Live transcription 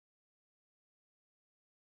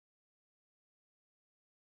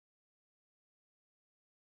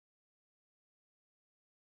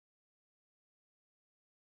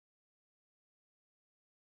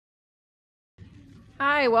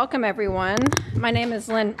Hi, welcome everyone. My name is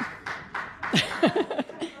Lynn.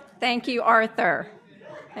 Thank you, Arthur.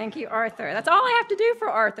 Thank you, Arthur. That's all I have to do for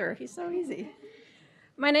Arthur. He's so easy.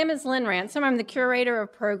 My name is Lynn Ransom. I'm the curator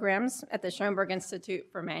of programs at the Schoenberg Institute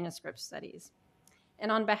for Manuscript Studies.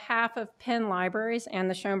 And on behalf of Penn Libraries and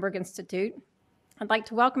the Schoenberg Institute, I'd like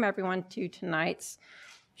to welcome everyone to tonight's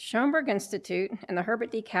Schoenberg Institute and the Herbert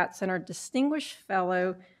D. Katz Center Distinguished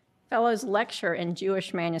Fellows Lecture in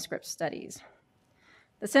Jewish Manuscript Studies.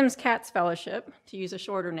 The Sims-Katz Fellowship, to use a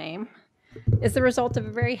shorter name, is the result of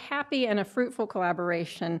a very happy and a fruitful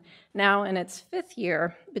collaboration now in its 5th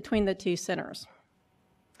year between the two centers.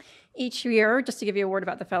 Each year, just to give you a word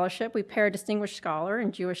about the fellowship, we pair a distinguished scholar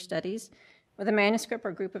in Jewish studies with a manuscript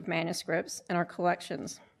or group of manuscripts in our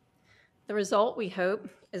collections. The result, we hope,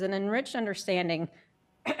 is an enriched understanding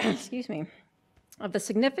excuse me, of the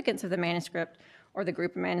significance of the manuscript or the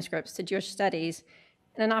group of manuscripts to Jewish studies,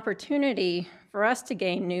 and an opportunity for us to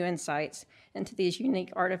gain new insights into these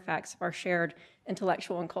unique artifacts of our shared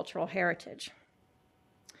intellectual and cultural heritage.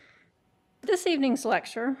 This evening's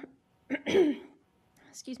lecture,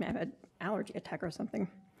 excuse me, I have an allergy attack or something,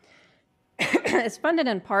 is funded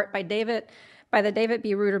in part by the David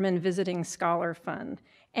B. Ruderman Visiting Scholar Fund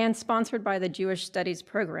and sponsored by the Jewish Studies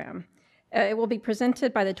Program. It will be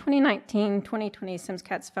presented by the 2019-2020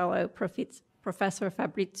 Sims-Katz Fellow, Professor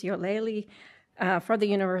Fabrizio Lelli, for the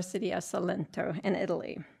University of Salento in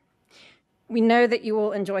Italy. We know that you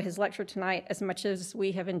will enjoy his lecture tonight as much as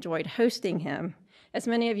we have enjoyed hosting him. As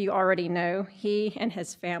many of you already know, he and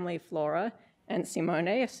his family, Flora and Simone,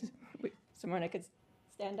 if Simone could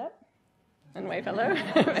stand up and wave hello,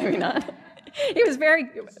 maybe not. He was very,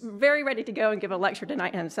 very ready to go and give a lecture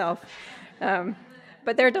tonight himself.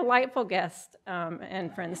 But they're delightful guests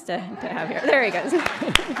and friends to have here. There he goes.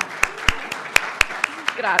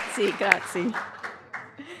 Grazie, grazie.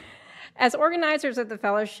 As organizers of the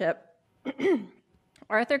fellowship,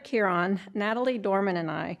 Arthur Kieron, Natalie Dorman,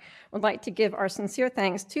 and I would like to give our sincere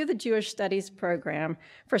thanks to the Jewish Studies Program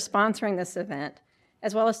for sponsoring this event,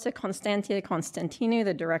 as well as to Constantia Constantinou,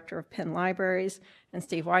 the director of Penn Libraries, and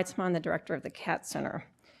Steve Weitzman, the director of the Katz Center,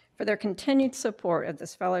 for their continued support of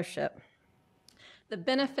this fellowship. The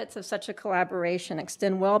benefits of such a collaboration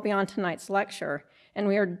extend well beyond tonight's lecture, and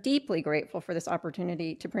we are deeply grateful for this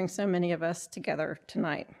opportunity to bring so many of us together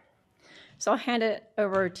tonight. So I'll hand it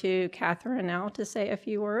over to Catherine now to say a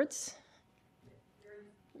few words.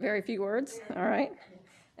 Very few words, all right.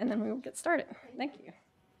 And then we will get started. Thank you.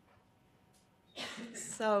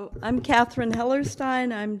 So I'm Catherine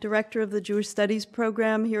Hellerstein. I'm director of the Jewish Studies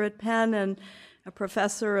Program here at Penn and a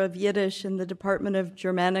professor of Yiddish in the Department of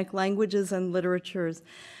Germanic Languages and Literatures.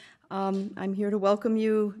 I'm here to welcome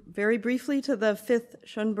you very briefly to the 5th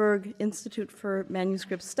Schoenberg Institute for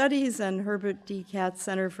Manuscript Studies and Herbert D. Katz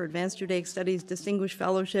Center for Advanced Judaic Studies Distinguished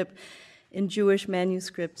Fellowship in Jewish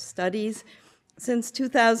Manuscript Studies. Since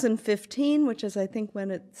 2015, which is I think when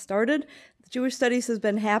it started, Jewish Studies has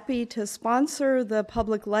been happy to sponsor the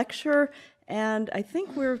public lecture, and I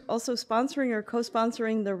think we're also sponsoring or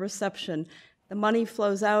co-sponsoring the reception. The money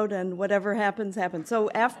flows out and whatever happens, happens. So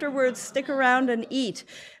afterwards, stick around and eat.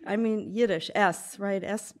 I mean, Yiddish, Ess, right?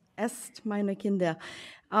 Esst meine Kinder.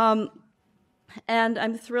 And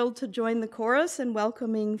I'm thrilled to join the chorus in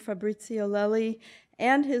welcoming Fabrizio Lelli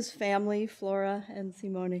and his family, Flora and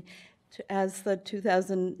Simone, as the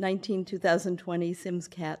 2019-2020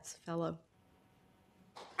 Sims-Katz Fellow.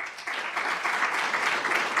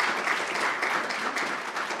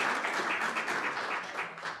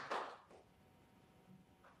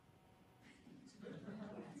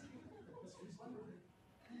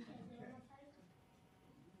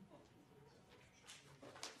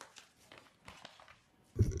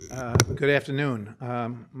 Good afternoon.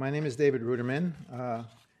 My name is David Ruderman,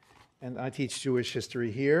 and I teach Jewish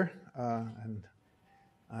history here. And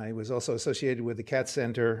I was also associated with the Katz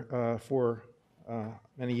Center for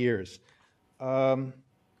many years.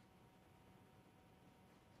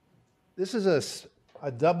 This is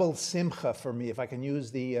a double simcha for me, if I can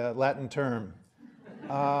use the Latin term.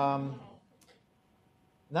 Not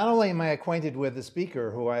only am I acquainted with the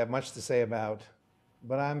speaker, who I have much to say about,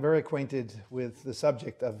 but I'm very acquainted with the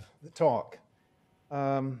subject of the talk.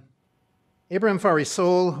 Abraham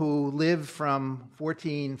Farissol, who lived from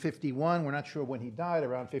 1451, we're not sure when he died,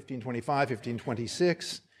 around 1525,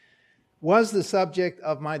 1526, was the subject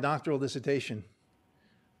of my doctoral dissertation.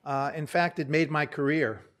 In fact, it made my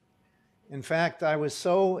career. In fact, I was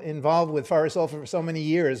so involved with Farissol for so many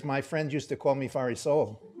years, my friends used to call me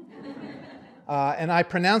Farissol. And I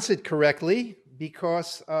pronounce it correctly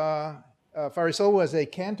because Farissol was a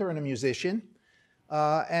cantor and a musician.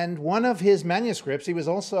 And one of his manuscripts, he was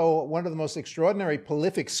also one of the most extraordinary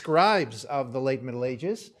prolific scribes of the late Middle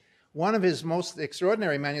Ages. One of his most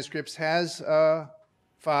extraordinary manuscripts has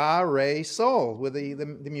Farissol with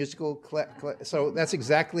the musical, so that's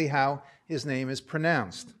exactly how his name is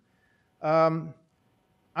pronounced.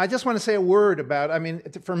 I just want to say a word about,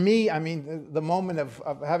 for me, the moment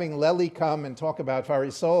of having Lelli come and talk about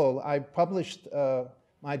Farissol, I published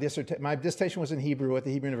my dissertation was in Hebrew at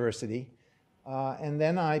the Hebrew University, and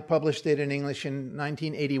then I published it in English in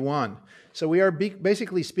 1981. So we are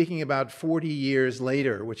basically speaking about 40 years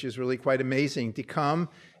later, which is really quite amazing to come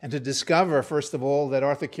and to discover, first of all, that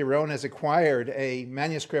Arthur Quiron has acquired a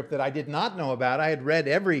manuscript that I did not know about. I had read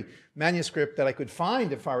every manuscript that I could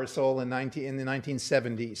find of Farissol in the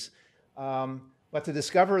 1970s. But to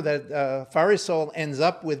discover that Farissol ends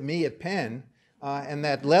up with me at Penn, and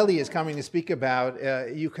that Lelli is coming to speak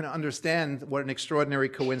about, you can understand what an extraordinary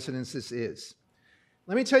coincidence this is.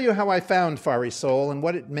 Let me tell you how I found Farissol and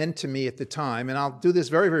what it meant to me at the time, and I'll do this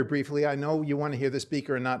very, very briefly. I know you want to hear the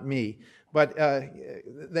speaker and not me, but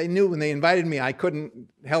they knew when they invited me I couldn't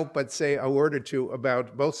help but say a word or two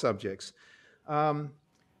about both subjects.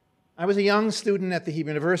 I was a young student at the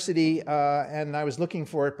Hebrew University, and I was looking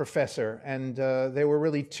for a professor, and there were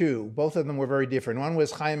really two. Both of them were very different. One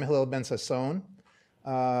was Chaim Hillel Ben Sasson.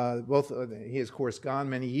 He is, of course, gone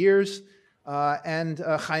many years, and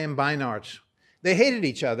Chaim Beinart. They hated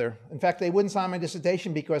each other. In fact, they wouldn't sign my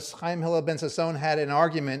dissertation because Chaim Hillel Ben Sasson had an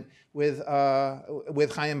argument with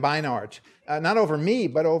Chaim Beinart, not over me,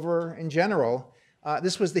 but over in general.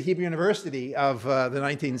 This was the Hebrew University of the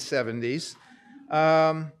 1970s.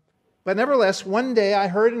 But nevertheless, one day I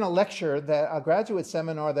heard in a lecture, that a graduate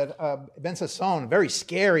seminar that Ben Sasson, a very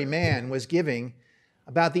scary man, was giving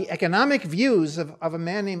about the economic views of a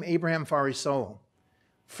man named Abraham Farissol.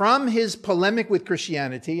 From his polemic with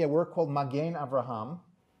Christianity, a work called Magen Avraham,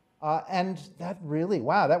 and that really,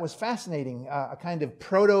 wow, that was fascinating, a kind of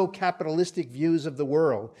proto-capitalistic views of the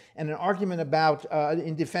world, and an argument about,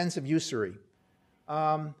 in defense of usury.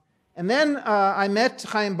 And then I met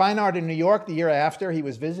Chaim Beinart in New York the year after. He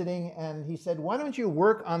was visiting, and he said, why don't you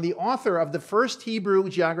work on the author of the first Hebrew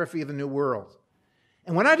geography of the New World?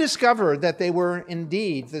 And when I discovered that they were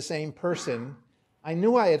indeed the same person, I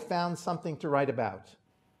knew I had found something to write about.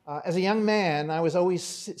 As a young man, I was always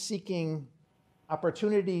seeking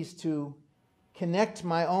opportunities to connect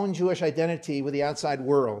my own Jewish identity with the outside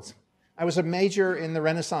world. I was a major in the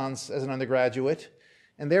Renaissance as an undergraduate,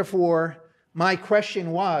 and therefore my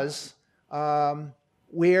question was,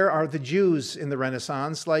 where are the Jews in the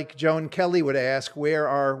Renaissance? Like Joan Kelly would ask, where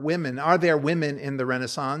are women? Are there women in the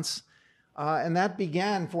Renaissance? And that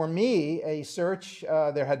began for me a search.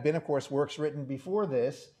 There had been, of course, works written before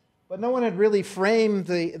this, but no one had really framed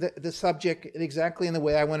the subject exactly in the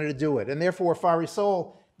way I wanted to do it. And therefore,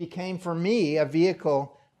 Farissol became for me a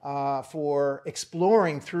vehicle for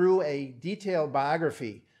exploring through a detailed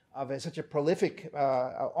biography of such a prolific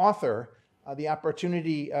author, the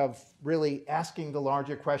opportunity of really asking the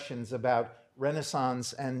larger questions about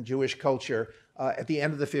Renaissance and Jewish culture at the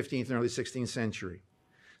end of the 15th and early 16th century.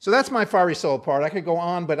 So that's my Farissol part. I could go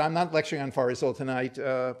on, but I'm not lecturing on Farissol tonight.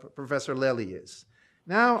 Professor Lelli is.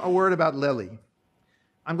 Now, a word about Lelli.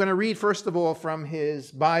 I'm going to read, first of all, from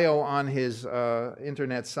his bio on his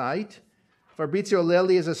internet site. Fabrizio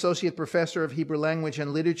Lelli is Associate Professor of Hebrew Language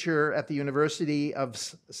and Literature at the University of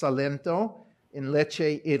Salento in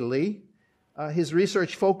Lecce, Italy. His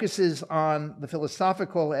research focuses on the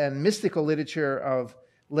philosophical and mystical literature of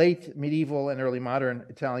late medieval and early modern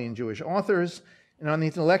Italian Jewish authors, and on the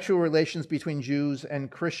intellectual relations between Jews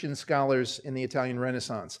and Christian scholars in the Italian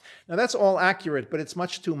Renaissance. Now that's all accurate, but it's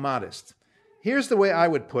much too modest. Here's the way I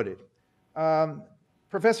would put it.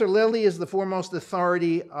 Professor Lelli is the foremost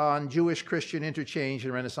authority on Jewish-Christian interchange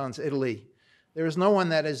in Renaissance Italy. There is no one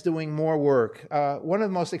that is doing more work. One of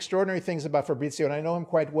the most extraordinary things about Fabrizio, and I know him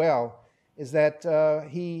quite well, is that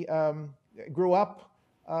he grew up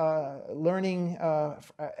learning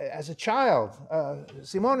as a child,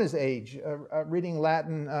 Simone's age, reading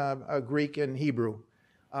Latin, Greek, and Hebrew.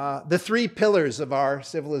 The three pillars of our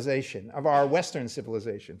civilization, of our Western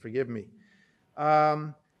civilization, forgive me.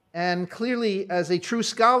 And clearly, as a true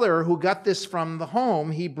scholar who got this from the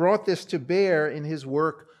home, he brought this to bear in his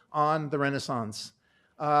work on the Renaissance.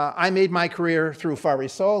 I made my career through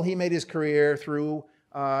Farissol. He made his career through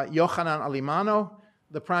Yochanan Alimano,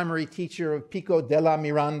 the primary teacher of Pico della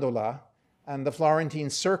Mirandola and the Florentine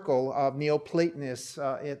circle of Neoplatonists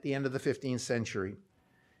at the end of the 15th century.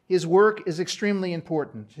 His work is extremely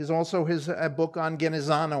important. His book on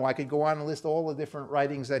Genesano. I could go on and list all the different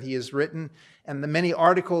writings that he has written and the many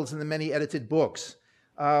articles and the many edited books.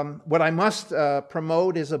 What I must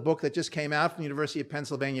promote is a book that just came out from the University of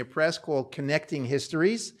Pennsylvania Press called Connecting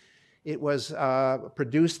Histories. It was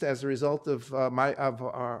produced as a result of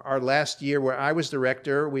our last year where I was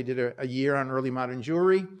director. We did a year on early modern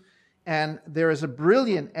Jewry. And there is a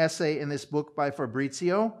brilliant essay in this book by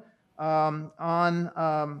Fabrizio on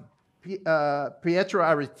Pietro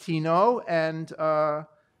Aretino and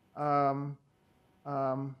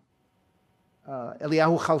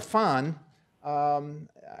Eliyahu Khalfan.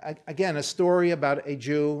 Again, a story about a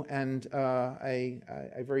Jew and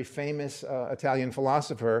a very famous Italian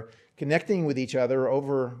philosopher connecting with each other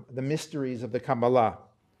over the mysteries of the Kabbalah.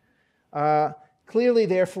 Clearly,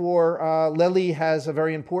 therefore, Lelli has a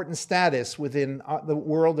very important status within the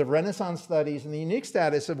world of Renaissance studies and the unique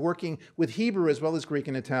status of working with Hebrew as well as Greek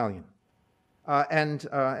and Italian, and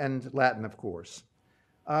Latin, of course.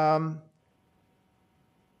 One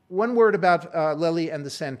word about Lelli and the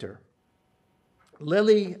center.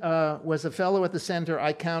 Lelli was a fellow at the center,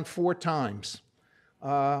 I count 4 times.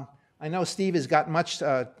 I know Steve has got much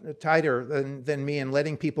tighter than me in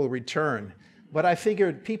letting people return, but I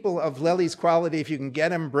figured people of Lelli's quality, if you can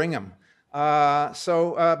get him, bring him.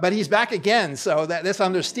 But he's back again, so that's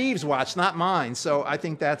under Steve's watch, not mine, so I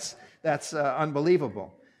think that's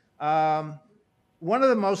unbelievable. One of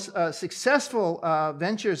the most successful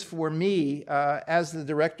ventures for me as the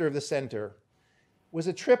director of the center was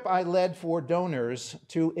a trip I led for donors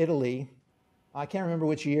to Italy. I can't remember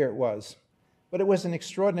which year it was, but it was an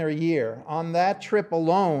extraordinary year. On that trip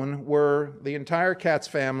alone were the entire Katz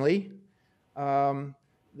family, the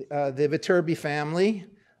Viterbi family,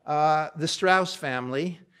 the Strauss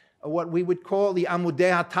family, what we would call the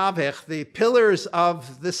Amudei HaTavech, the pillars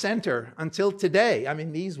of the center until today. I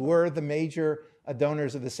mean, these were the major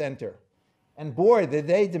donors of the center. And boy, did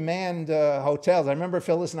they demand hotels. I remember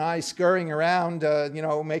Phyllis and I scurrying around,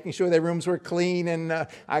 making sure their rooms were clean and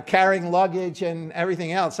carrying luggage and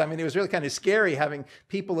everything else. I mean, it was really kind of scary having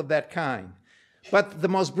people of that kind. But the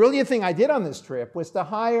most brilliant thing I did on this trip was to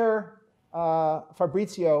hire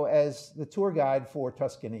Fabrizio as the tour guide for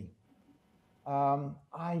Tuscany.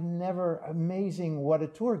 Amazing what a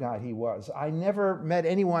tour guide he was. I never met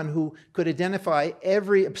anyone who could identify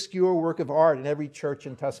every obscure work of art in every church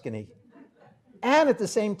in Tuscany. And at the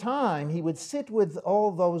same time, he would sit with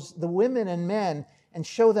all the women and men, and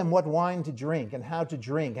show them what wine to drink and how to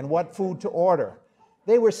drink and what food to order.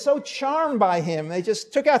 They were so charmed by him, they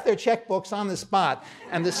just took out their checkbooks on the spot,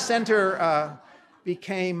 and the center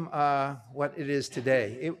became what it is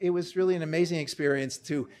today. It was really an amazing experience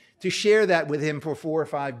to share that with him for 4 or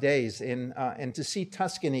 5 days and to see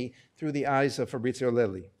Tuscany through the eyes of Fabrizio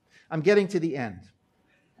Lelli. I'm getting to the end.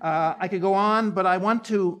 I could go on, but I want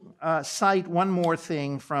to cite one more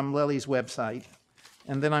thing from Lelli's website,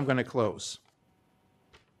 and then I'm going to close.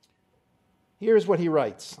 Here's what he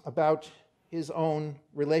writes about his own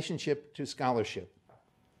relationship to scholarship.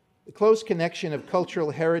 The close connection of cultural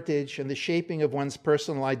heritage and the shaping of one's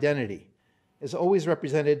personal identity has always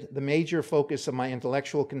represented the major focus of my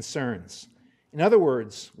intellectual concerns. In other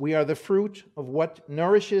words, we are the fruit of what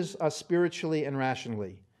nourishes us spiritually and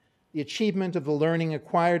rationally, the achievement of the learning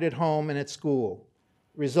acquired at home and at school,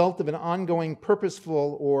 the result of an ongoing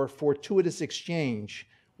purposeful or fortuitous exchange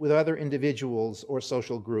with other individuals or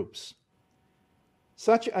social groups.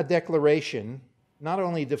 Such a declaration not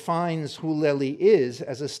only defines who Lelli is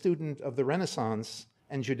as a student of the Renaissance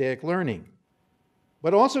and Judaic learning,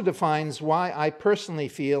 but also defines why I personally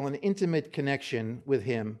feel an intimate connection with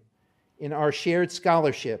him in our shared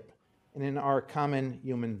scholarship and in our common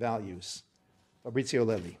human values. Fabrizio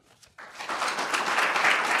Lelli.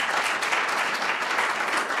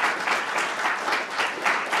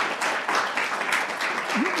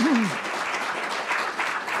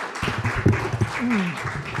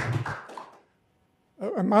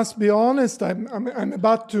 I must be honest, I'm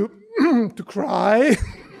about to to cry.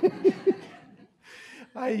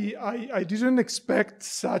 I didn't expect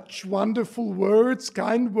such wonderful words,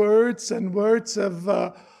 kind words, and words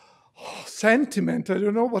of sentiment. I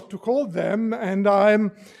don't know what to call them, and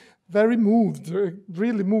I'm very moved,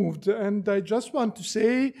 really moved. And I just want to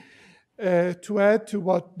say, to add to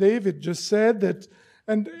what David just said, that,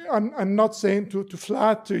 and I'm not saying to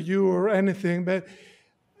flatter you or anything, but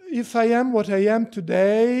if I am what I am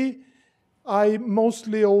today, I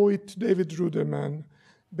mostly owe it to David Ruderman,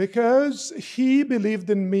 because he believed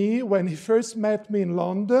in me when he first met me in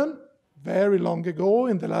London, very long ago,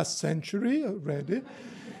 in the last century already.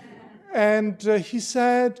 And he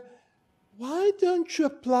said, why don't you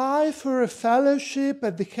apply for a fellowship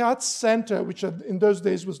at the Katz Center, which in those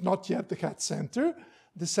days was not yet the Katz Center,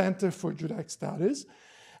 the Center for Judaic Studies.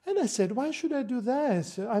 And I said, why should I do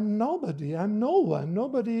that? I'm nobody. I'm no one.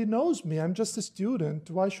 Nobody knows me. I'm just a student.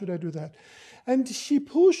 Why should I do that? And she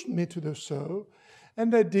pushed me to do so.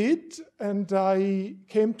 And I did. And I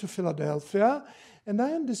came to Philadelphia. And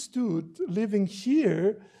I understood, living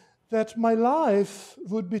here, that my life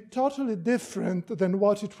would be totally different than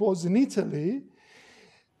what it was in Italy.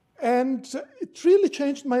 And it really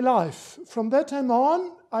changed my life. From that time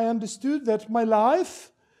on, I understood that my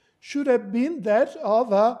life should have been that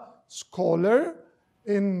of a scholar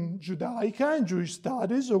in Judaica, in Jewish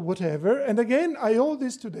studies, or whatever. And again, I owe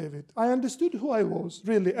this to David. I understood who I was,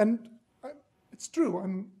 really. And it's true,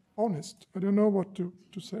 I'm honest. I don't know what to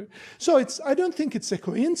say. So I don't think it's a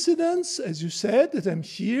coincidence, as you said, that I'm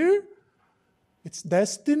here. It's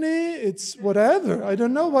destiny, it's whatever. I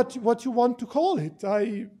don't know what you want to call it.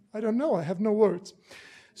 I don't know, I have no words.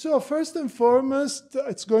 So first and foremost,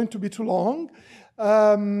 it's going to be too long.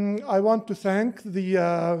 I want to thank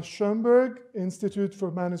the Schoenberg Institute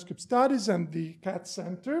for Manuscript Studies and the Katz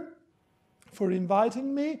Center for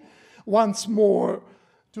inviting me once more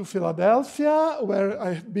to Philadelphia, where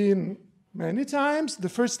I've been many times. The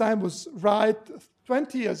first time was right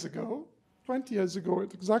 20 years ago. 20 years ago,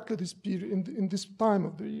 at exactly this period, in this time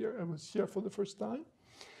of the year, I was here for the first time.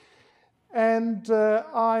 And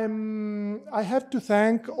I have to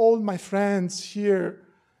thank all my friends here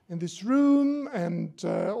in this room and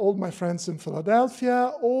all my friends in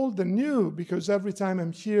Philadelphia, all the new, because every time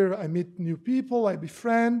I'm here, I meet new people, I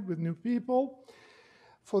befriend with new people,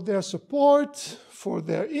 for their support, for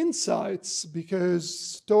their insights,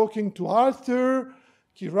 because talking to Arthur,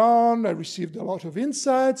 Kiran, I received a lot of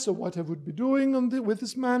insights of what I would be doing with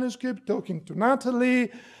this manuscript. Talking to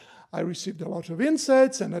Natalie, I received a lot of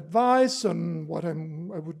insights and advice on what I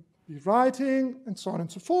would be writing, and so on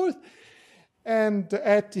and so forth. And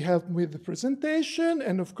Etty helped me with the presentation.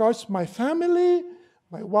 And of course, my family,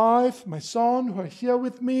 my wife, my son, who are here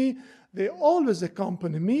with me, they always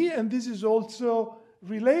accompany me. And this is also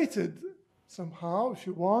related somehow, if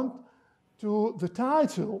you want, to the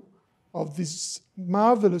title of this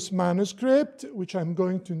marvelous manuscript, which I'm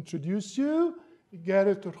going to introduce you,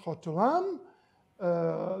 Iggeret, orhot, ʻolam.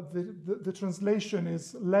 The translation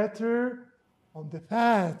is Letter on the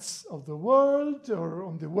Paths of the World, or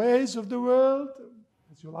on the Ways of the World,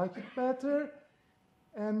 as you like it better.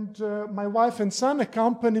 And my wife and son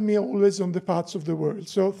accompany me always on the paths of the world.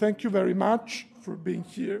 So thank you very much for being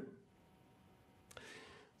here.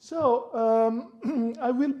 So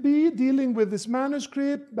I will be dealing with this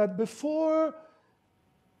manuscript, but before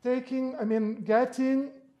getting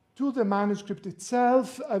to the manuscript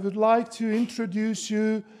itself, I would like to introduce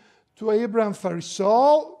you to Mordecai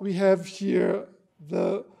Farissol. We have here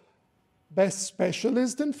the best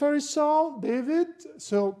specialist in Farissol, David,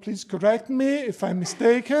 so please correct me if I'm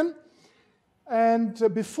mistaken. And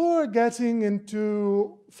before getting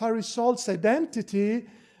into Farissol's identity,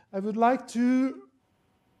 I would like to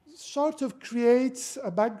sort of create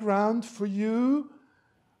a background for you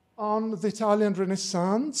on the Italian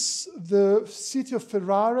Renaissance, the city of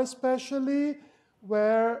Ferrara especially,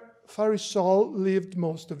 where Farissol lived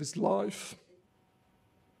most of his life.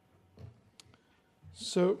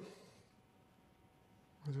 So,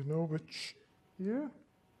 I don't know which, here.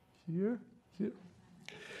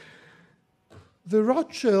 The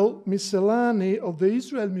Rothschild Miscellany of the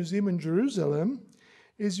Israel Museum in Jerusalem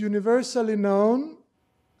is universally known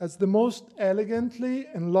as the most elegantly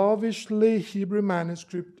and lavishly Hebrew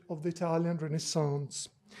manuscript of the Italian Renaissance.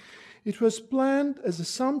 It was planned as a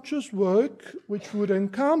sumptuous work which would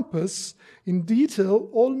encompass in detail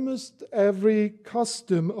almost every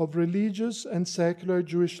custom of religious and secular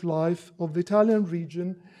Jewish life of the Italian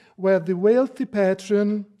region where the wealthy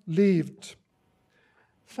patron lived.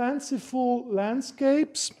 Fanciful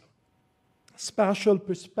landscapes, spatial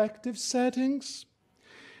perspective settings,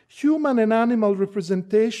 human and animal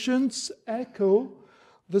representations echo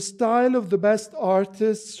the style of the best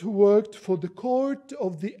artists who worked for the court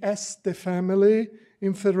of the Este family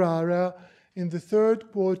in Ferrara in the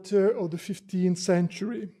third quarter of the 15th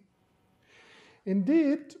century.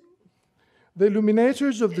 Indeed, the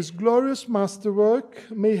illuminators of this glorious masterwork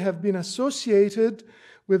may have been associated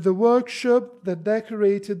with the workshop that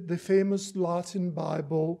decorated the famous Latin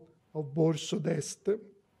Bible of Borso d'Este.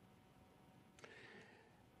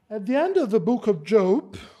 At the end of the book of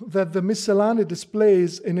Job, that the Miscellany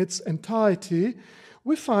displays in its entirety,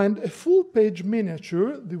 we find a full-page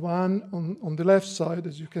miniature, the one on the left side,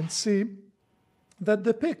 as you can see, that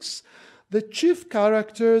depicts the chief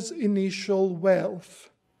character's initial wealth.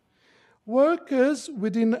 Workers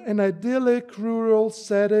within an idyllic rural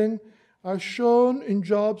setting are shown in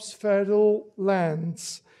Job's fertile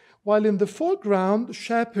lands, while in the foreground,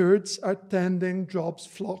 shepherds are tending Job's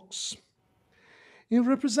flocks. In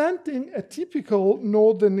representing a typical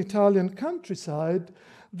northern Italian countryside,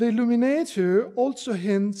 the illuminator also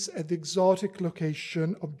hints at the exotic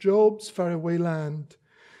location of Job's faraway land.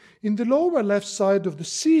 In the lower left side of the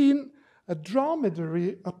scene, a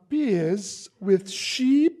dromedary appears with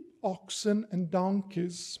sheep, oxen, and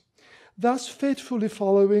donkeys, thus faithfully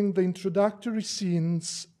following the introductory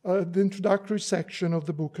section of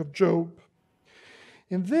the book of Job.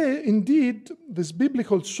 Indeed, this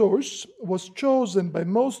biblical source was chosen by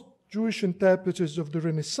most Jewish interpreters of the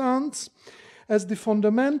Renaissance as the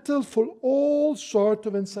fundamental for all sorts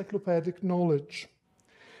of encyclopedic knowledge.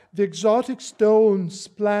 The exotic stones,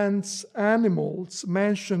 plants, animals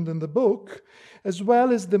mentioned in the book, as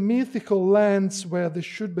well as the mythical lands where they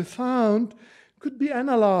should be found, could be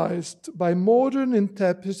analyzed by modern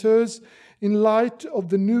interpreters in light of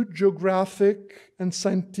the new geographic and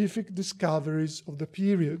scientific discoveries of the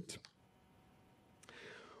period.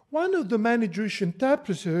 One of the many Jewish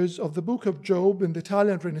interpreters of the book of Job in the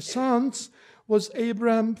Italian Renaissance was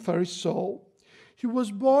Mordecai Farissol. He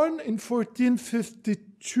was born in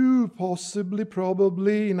 1452,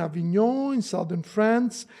 probably in Avignon in southern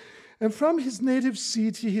France, and from his native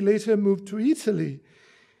city he later moved to Italy,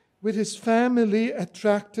 with his family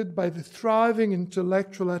attracted by the thriving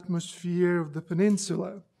intellectual atmosphere of the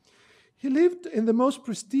peninsula. He lived in the most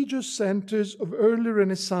prestigious centers of early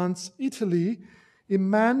Renaissance Italy, in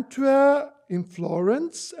Mantua, in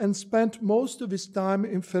Florence, and spent most of his time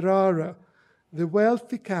in Ferrara, the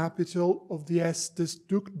wealthy capital of the Este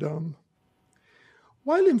dukedom.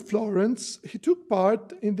 While in Florence, he took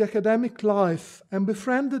part in the academic life and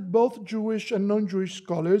befriended both Jewish and non-Jewish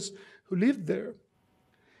scholars who lived there.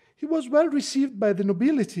 He was well received by the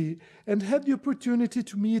nobility and had the opportunity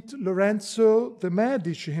to meet Lorenzo de'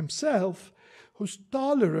 Medici himself, whose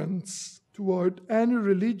tolerance toward any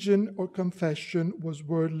religion or confession was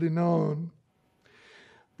worldly known.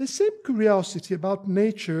 The same curiosity about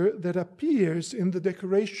nature that appears in the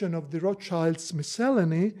decoration of the Rothschilds'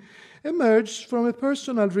 miscellany emerged from a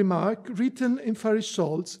personal remark written in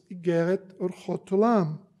Farissol's Iggeret, orhot,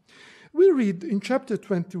 ʻolam. We read in chapter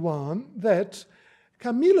 21 that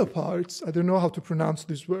camelopards, I don't know how to pronounce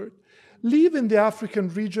this word, live in the African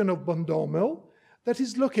region of Bondomel, that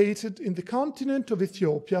is located in the continent of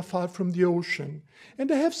Ethiopia, far from the ocean.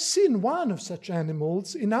 And I have seen one of such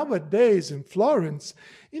animals in our days in Florence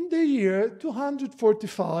in the year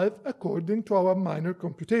 245, according to our minor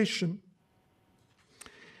computation.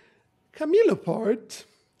 Camelopard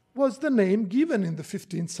was the name given in the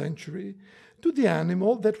 15th century to the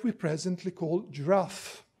animal that we presently call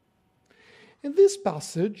giraffe. In this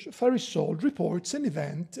passage, Farissol reports an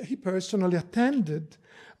event he personally attended,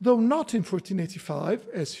 though not in 1485,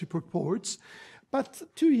 as he purports, but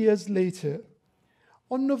 2 years later.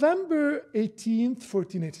 On November 18,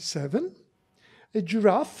 1487, a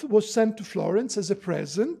giraffe was sent to Florence as a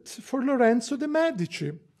present for Lorenzo de'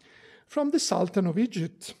 Medici from the Sultan of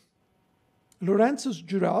Egypt. Lorenzo's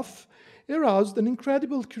giraffe aroused an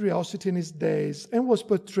incredible curiosity in his days and was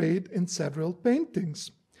portrayed in several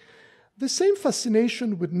paintings. The same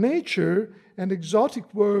fascination with nature and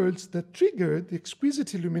exotic worlds that triggered the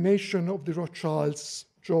exquisite illumination of the Rothschilds'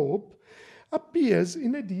 Job appears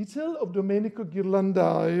in a detail of Domenico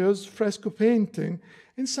Ghirlandaio's fresco painting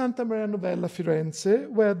in Santa Maria Novella, Firenze,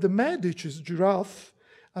 where the Medici's giraffe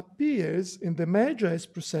appears in the Magi's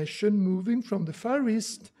procession moving from the Far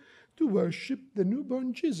East to worship the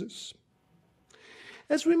newborn Jesus.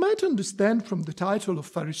 As we might understand from the title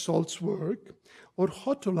of Farissol's work,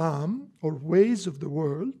 orhot, ʻolam, or Ways of the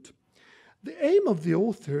World, the aim of the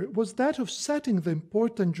author was that of setting the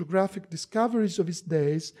important geographic discoveries of his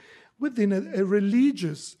days within a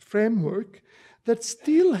religious framework that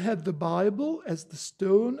still had the Bible as the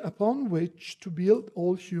stone upon which to build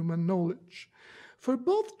all human knowledge. For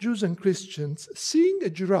both Jews and Christians, seeing a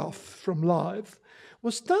giraffe from life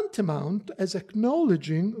was tantamount as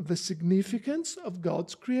acknowledging the significance of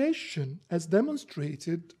God's creation, as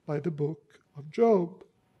demonstrated by the book of Job.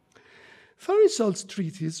 Farissol's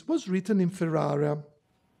treatise was written in Ferrara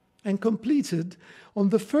and completed on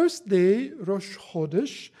the first day, Rosh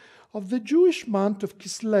Chodesh, of the Jewish month of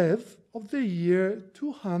Kislev of the year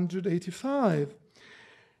 285.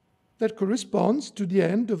 That corresponds to the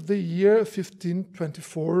end of the year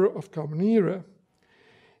 1524 of Common Era.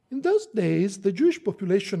 In those days, the Jewish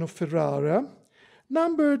population of Ferrara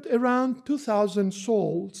numbered around 2,000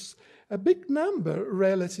 souls, a big number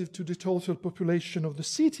relative to the total population of the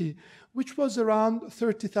city, which was around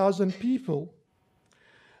 30,000 people.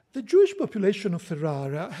 The Jewish population of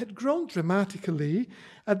Ferrara had grown dramatically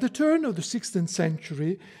at the turn of the 16th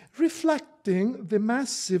century, reflecting the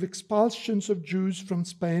massive expulsions of Jews from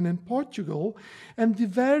Spain and Portugal and the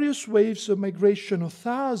various waves of migration of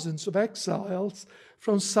thousands of exiles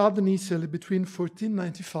from southern Italy between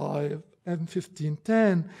 1495 and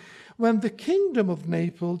 1510, when the Kingdom of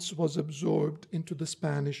Naples was absorbed into the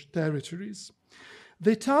Spanish territories.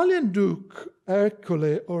 The Italian Duke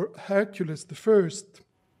Hercules I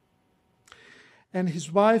and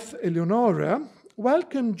his wife Eleonora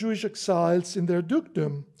welcomed Jewish exiles in their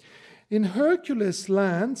dukedom. In Hercules'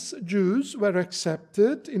 lands, Jews were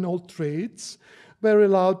accepted in all trades, were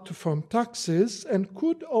allowed to form taxes, and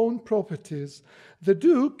could own properties. The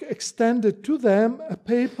Duke extended to them a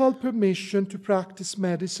papal permission to practice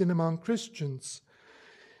medicine among Christians.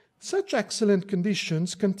 Such excellent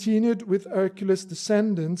conditions continued with Hercules'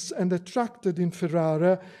 descendants and attracted in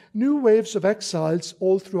Ferrara new waves of exiles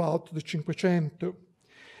all throughout the Cinquecento.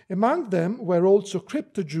 Among them were also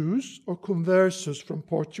crypto-Jews or conversos from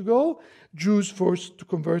Portugal, Jews forced to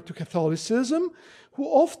convert to Catholicism, who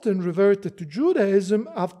often reverted to Judaism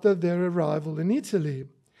after their arrival in Italy.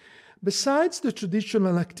 Besides the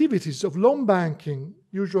traditional activities of loan banking,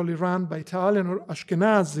 usually run by Italian or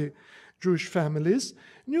Ashkenazi Jewish families,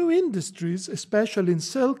 new industries, especially in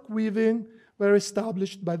silk weaving, were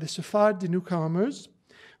established by the Sephardi newcomers,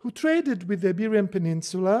 who traded with the Iberian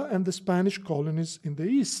Peninsula and the Spanish colonies in the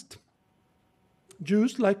east.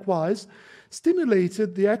 Jews, likewise,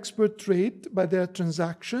 stimulated the export trade by their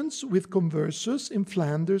transactions with conversos in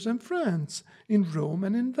Flanders and France, in Rome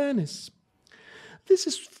and in Venice.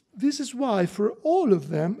 This is why, for all of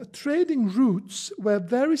them, trading routes were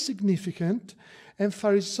very significant, and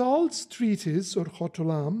Farissol's treatise, orhot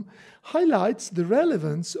ʻolam, highlights the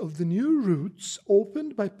relevance of the new routes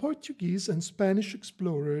opened by Portuguese and Spanish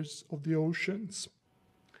explorers of the oceans.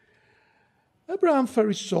 Abraham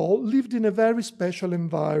Farissol lived in a very special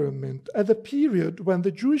environment at a period when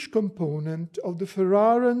the Jewish component of the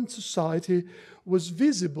Ferraran society was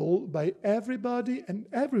visible by everybody and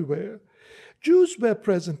everywhere. Jews were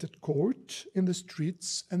present at court, in the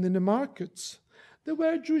streets, and in the markets. There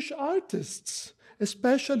were Jewish artists,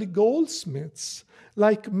 especially goldsmiths,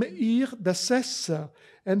 like Meir da Sessa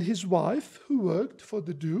and his wife, who worked for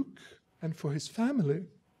the Duke and for his family.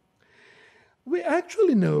 We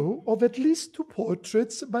actually know of at least 2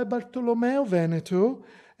 portraits by Bartolomeo Veneto,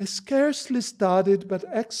 a scarcely studied but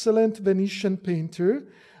excellent Venetian painter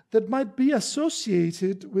that might be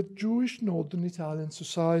associated with Jewish Northern Italian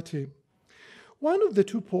society. One of the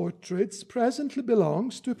 2 portraits presently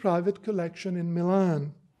belongs to a private collection in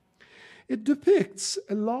Milan. It depicts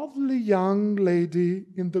a lovely young lady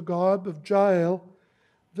in the garb of Jael,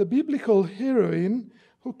 the biblical heroine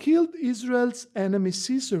who killed Israel's enemy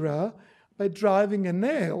Sisera by driving a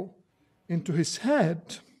nail into his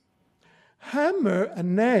head. Hammer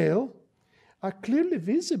and nail are clearly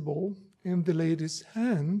visible in the lady's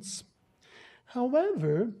hands.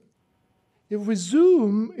 However, if we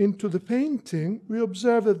zoom into the painting, we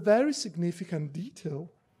observe a very significant detail.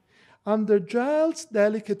 Under Jael's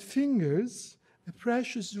delicate fingers, a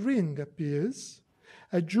precious ring appears,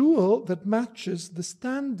 a jewel that matches the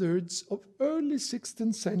standards of early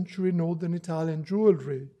 16th century Northern Italian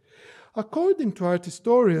jewelry. According to art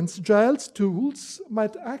historians, Jael's tools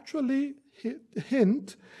might actually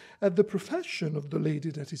hint at the profession of the lady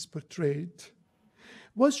that is portrayed.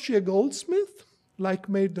 Was she a goldsmith, like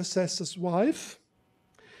Meir da Sessa's wife?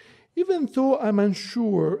 Even though I'm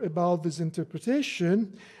unsure about this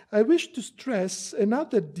interpretation, I wish to stress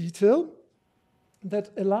another detail that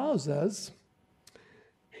allows us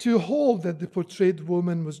to hold that the portrayed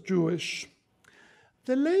woman was Jewish.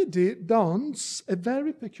 The lady dons a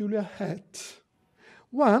very peculiar hat,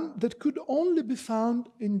 one that could only be found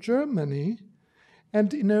in Germany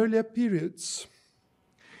and in earlier periods.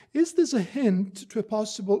 Is this a hint to a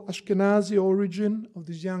possible Ashkenazi origin of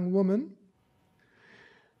this young woman?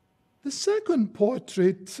 The second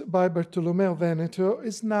portrait by Bartolomeo Veneto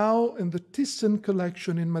is now in the Thyssen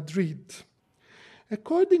collection in Madrid.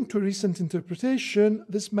 According to recent interpretation,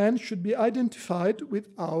 this man should be identified with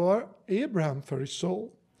our Abraham Farissol,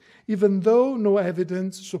 even though no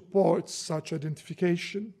evidence supports such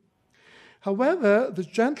identification. However, the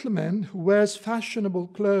gentleman who wears fashionable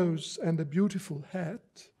clothes and a beautiful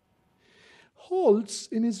hat holds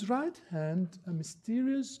in his right hand a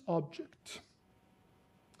mysterious object.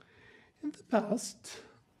 In the past,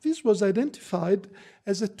 this was identified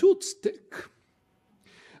as a toothstick,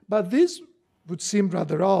 but this would seem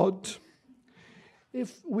rather odd.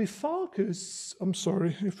 If we focus on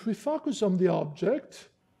the object,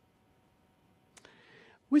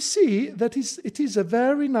 we see that it is a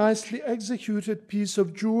very nicely executed piece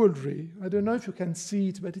of jewelry. I don't know if you can see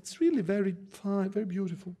it, but it's really very fine, very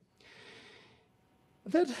beautiful.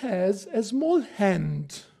 That has a small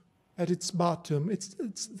hand at its bottom.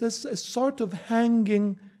 There's a sort of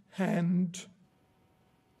hanging hand.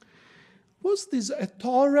 Was this a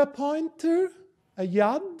Torah pointer, a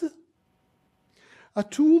yad? A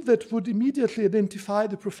tool that would immediately identify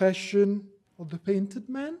the profession of the painted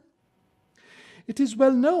man? It is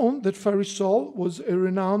well known that Farissol was a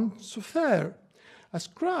renowned sofer, a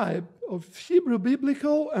scribe of Hebrew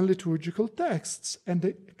biblical and liturgical texts, and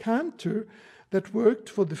a cantor that worked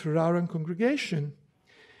for the Ferraran congregation.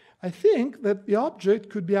 I think that the object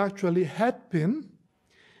could be actually a hatpin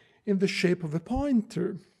in the shape of a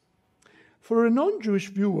pointer. For a non-Jewish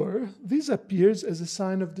viewer, this appears as a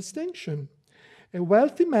sign of distinction. A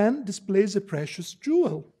wealthy man displays a precious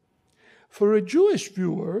jewel. For a Jewish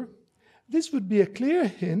viewer, this would be a clear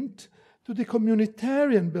hint to the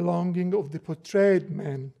communitarian belonging of the portrayed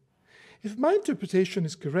man. If my interpretation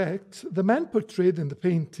is correct, the man portrayed in the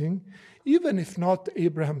painting, even if not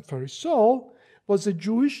Abraham Farissol, was a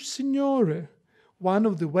Jewish signore, one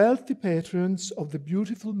of the wealthy patrons of the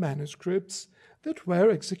beautiful manuscripts that were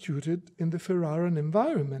executed in the Ferraran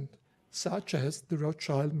environment, such as the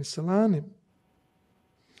Rothschild Miscellany.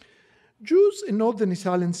 Jews in northern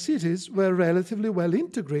Italian cities were relatively well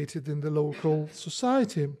integrated in the local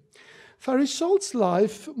society. Farissol's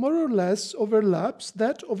life more or less overlaps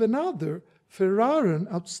that of another Ferraran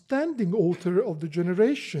outstanding author of the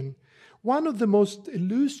generation, one of the most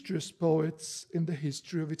illustrious poets in the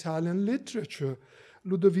history of Italian literature,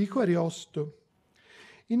 Ludovico Ariosto.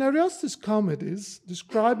 In Ariosto's comedies,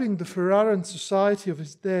 describing the Ferraran society of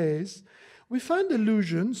his days, we find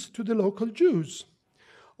allusions to the local Jews.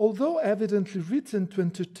 Although evidently written to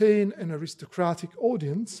entertain an aristocratic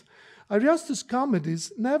audience, Ariosto's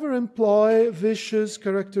comedies never employ vicious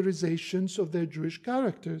characterizations of their Jewish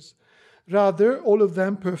characters. Rather, all of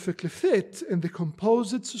them perfectly fit in the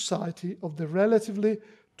composite society of the relatively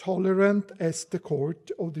tolerant Este court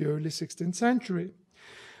of the early 16th century.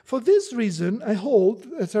 For this reason, I hold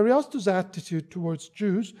that Ariosto's attitude towards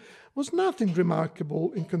Jews was nothing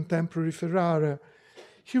remarkable in contemporary Ferrara.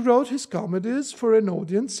 He wrote his comedies for an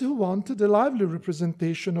audience who wanted a lively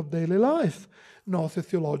representation of daily life, not a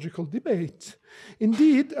theological debate.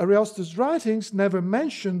 Indeed, Ariosto's writings never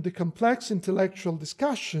mentioned the complex intellectual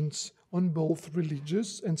discussions on both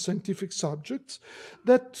religious and scientific subjects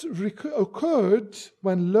that occurred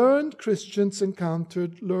when learned Christians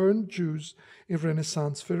encountered learned Jews in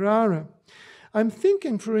Renaissance Ferrara. I'm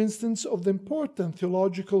thinking, for instance, of the important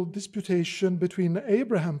theological disputation between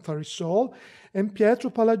Abraham Farissol and Pietro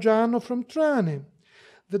Palagiano from Trani.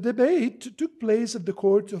 The debate took place at the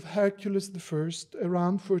court of Hercules I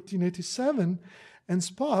around 1487 and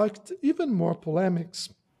sparked even more polemics.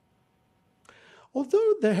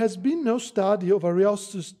 Although there has been no study of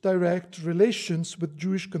Ariosto's direct relations with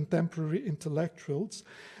Jewish contemporary intellectuals,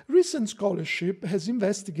 recent scholarship has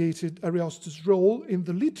investigated Ariosto's role in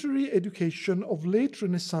the literary education of late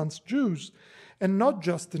Renaissance Jews, and not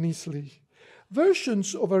just in Italy.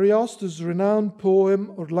 Versions of Ariosto's renowned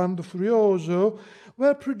poem Orlando Furioso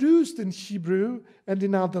were produced in Hebrew and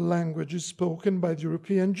in other languages spoken by the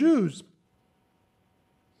European Jews.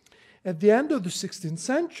 At the end of the 16th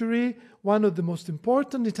century, one of the most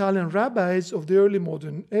important Italian rabbis of the early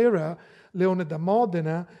modern era, Leone da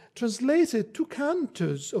Modena, translated 2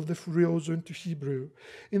 cantos of the Furioso into Hebrew.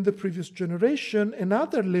 In the previous generation,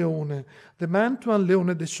 another Leone, the Mantuan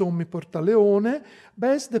Leone de Sommi Portaleone,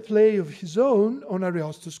 based the play of his own on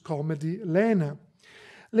Ariosto's comedy Lena.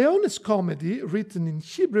 Leone's comedy, written in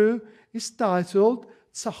Hebrew, is titled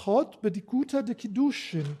Tzachot Bedikuta de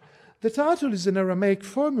Kiddushin. The title is an Aramaic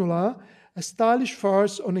formula, a stylish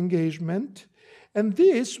farce on engagement, and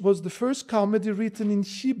this was the first comedy written in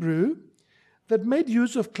Hebrew that made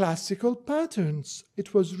use of classical patterns.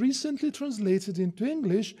 It was recently translated into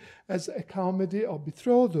English as a comedy of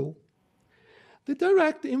betrothal. The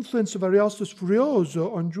direct influence of Ariosto's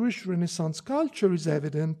Furioso on Jewish Renaissance culture is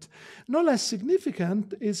evident. No less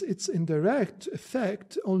significant is its indirect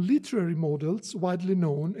effect on literary models widely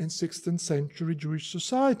known in 16th century Jewish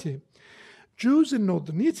society. Jews in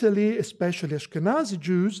northern Italy, especially Ashkenazi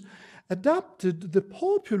Jews, adapted the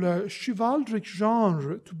popular chivalric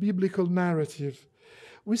genre to biblical narrative.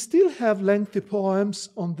 We still have lengthy poems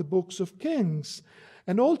on the books of Kings,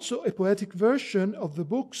 and also a poetic version of the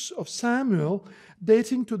books of Samuel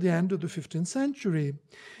dating to the end of the 15th century.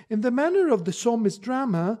 In the manner of the Psalmist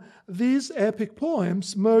drama, these epic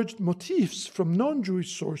poems merged motifs from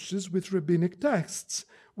non-Jewish sources with rabbinic texts,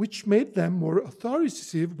 which made them more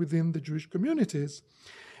authoritative within the Jewish communities.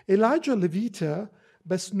 Elijah Levita,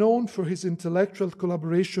 best known for his intellectual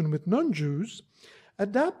collaboration with non-Jews,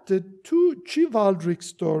 adapted two Chivalric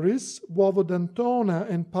stories, Uovo d'Antona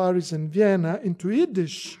and Paris and Vienna, into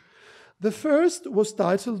Yiddish. The first was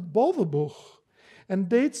titled Bovenbuch and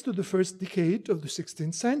dates to the first decade of the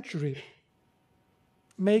 16th century,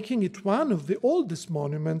 making it one of the oldest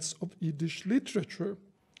monuments of Yiddish literature.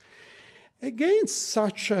 Against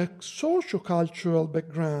such a socio-cultural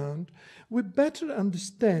background, we better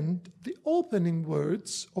understand the opening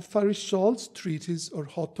words of Farissol's treatise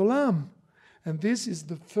orhot ʻolam. And this is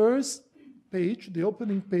the first page, the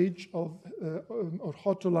opening page of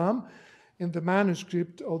orhot ʻolam in the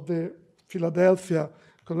manuscript of the Philadelphia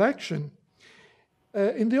collection.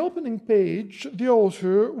 In the opening page, the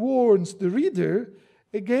author warns the reader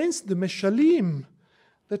against the meshalim,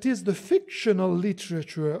 that is the fictional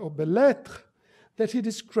literature of belles lettres, that he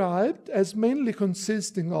described as mainly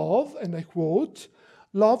consisting of, and I quote,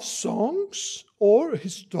 love songs or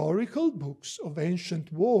historical books of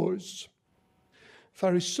ancient wars.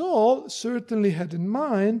 Farissol certainly had in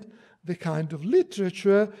mind the kind of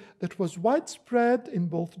literature that was widespread in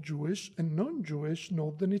both Jewish and non-Jewish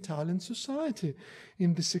northern Italian society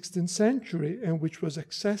in the 16th century, and which was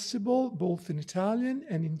accessible both in Italian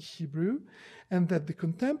and in Hebrew, and that the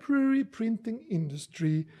contemporary printing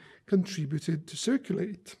industry contributed to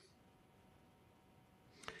circulate.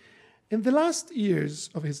 In the last years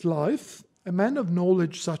of his life, a man of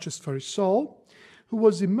knowledge such as Farissol, who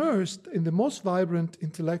was immersed in the most vibrant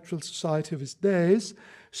intellectual society of his days,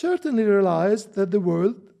 certainly realized that the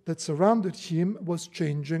world that surrounded him was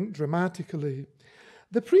changing dramatically.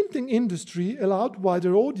 The printing industry allowed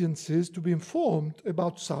wider audiences to be informed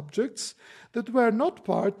about subjects that were not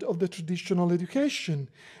part of the traditional education,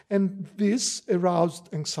 and this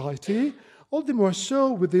aroused anxiety, all the more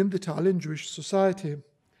so within the Italian Jewish society.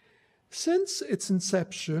 Since its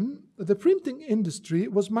inception, the printing industry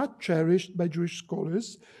was much cherished by Jewish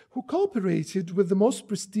scholars who cooperated with the most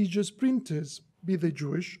prestigious printers, be they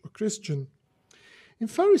Jewish or Christian. In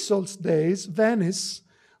Farissol's days, Venice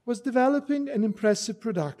was developing an impressive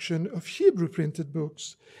production of Hebrew printed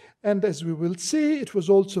books, and as we will see, it was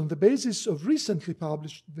also on the basis of recently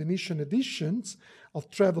published Venetian editions of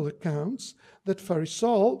travel accounts that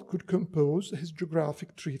Farissol could compose his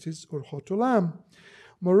geographic treatise orhot ʻolam.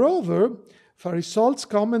 Moreover, Farissol's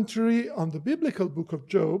commentary on the biblical book of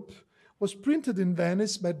Job was printed in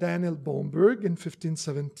Venice by Daniel Bomberg in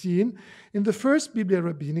 1517 in the first Biblia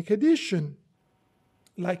Rabbinic edition.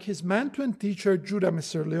 Like his mentor and teacher Judah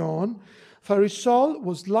Messer-Leon, Farissol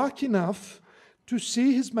was lucky enough to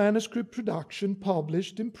see his manuscript production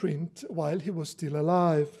published in print while he was still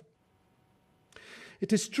alive.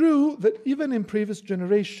 It is true that even in previous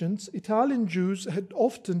generations, Italian Jews had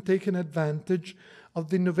often taken advantage of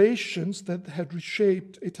the innovations that had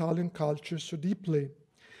reshaped Italian culture so deeply.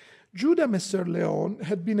 Judah Messer-Leon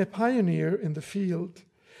had been a pioneer in the field.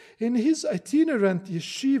 In his itinerant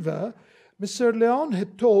yeshiva, Messer-Leon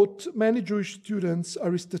had taught many Jewish students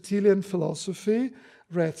Aristotelian philosophy,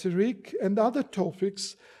 rhetoric, and other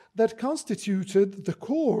topics that constituted the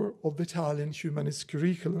core of the Italian humanist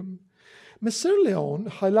curriculum. Messer-Leon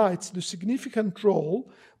highlights the significant role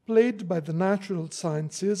played by the natural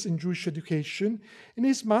sciences in Jewish education in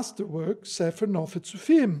his masterwork Sefer Nofet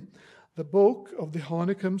Sufim, the book of the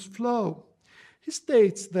honeycomb's flow. He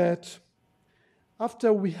states that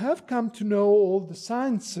after we have come to know all the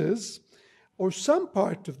sciences, or some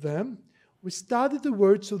part of them, we study the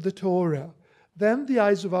words of the Torah. Then the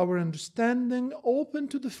eyes of our understanding open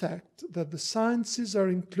to the fact that the sciences are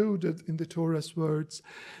included in the Torah's words,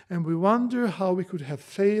 and we wonder how we could have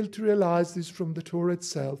failed to realize this from the Torah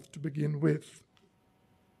itself to begin with.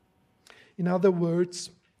 In other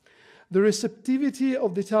words, the receptivity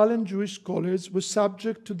of the Italian Jewish scholars was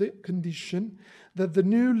subject to the condition that the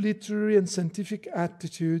new literary and scientific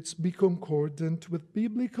attitudes be concordant with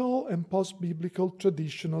biblical and post-biblical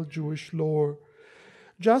traditional Jewish lore.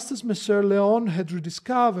 Just as Messer-Leon had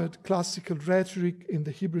rediscovered classical rhetoric in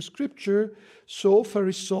the Hebrew scripture, so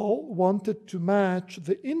Farissol wanted to match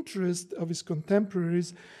the interest of his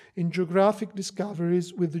contemporaries in geographic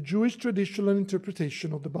discoveries with the Jewish traditional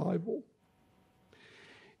interpretation of the Bible.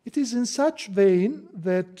 It is in such vein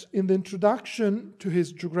that in the introduction to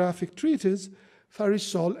his geographic treatise,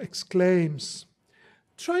 Farissol exclaims,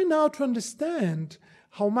 "Try now to understand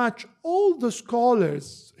how much all the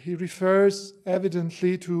scholars," he refers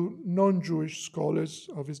evidently to non-Jewish scholars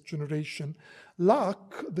of his generation, "lack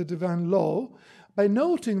the divine law, by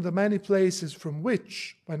noting the many places from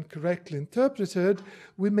which, when correctly interpreted,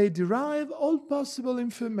 we may derive all possible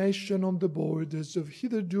information on the borders of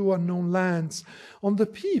hitherto unknown lands, on the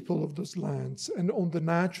people of those lands, and on the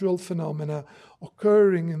natural phenomena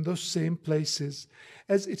occurring in those same places,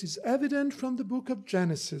 as it is evident from the book of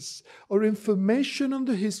Genesis, or information on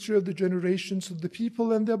the history of the generations of the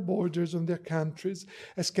people and their borders on their countries,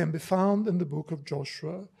 as can be found in the book of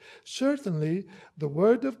Joshua. Certainly, the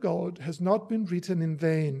word of God has not been written in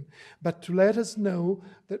vain, but to let us know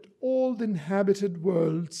that all the inhabited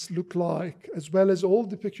worlds look like, as well as all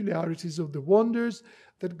the peculiarities of the wonders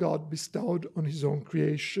that God bestowed on his own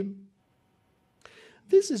creation.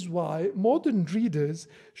 This is why modern readers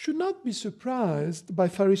should not be surprised by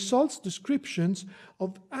Farissol's descriptions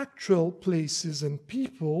of actual places and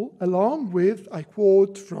people, along with, I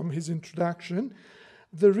quote from his introduction,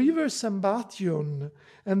 the river Sambation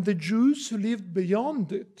and the Jews who lived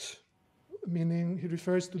beyond it, meaning he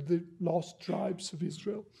refers to the lost tribes of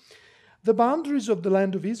Israel, the boundaries of the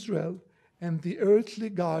land of Israel, and the earthly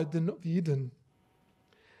Garden of Eden.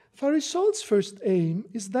 Farissol's first aim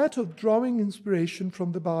is that of drawing inspiration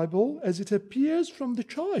from the Bible as it appears from the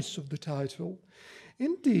choice of the title.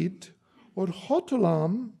 Indeed, orhot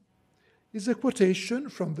ʻolam is a quotation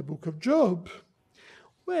from the book of Job,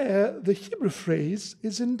 where the Hebrew phrase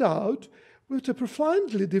is endowed with a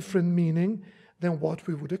profoundly different meaning than what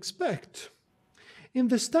we would expect. In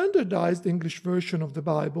the standardized English version of the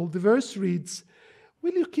Bible, the verse reads,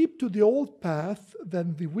 "Will you keep to the old path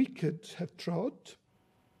that the wicked have trod?"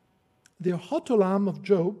 The orhot ʻolam of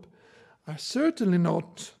Job are certainly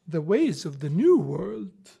not the ways of the new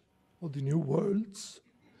world or the new worlds,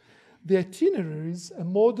 the itineraries a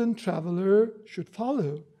modern traveler should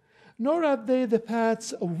follow, nor are they the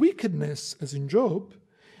paths of wickedness as in Job,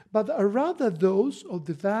 but are rather those of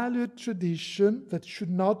the valued tradition that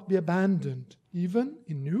should not be abandoned, even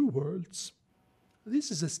in new worlds.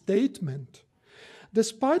 This is a statement.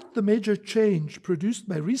 Despite the major change produced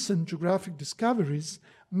by recent geographic discoveries,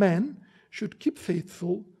 men should keep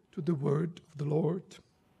faithful to the word of the Lord.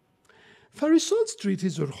 Farissol's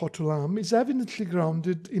treatise orhot ʻolam is evidently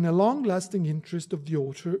grounded in a long-lasting interest of the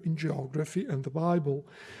author in geography and the Bible.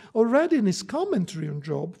 Already in his commentary on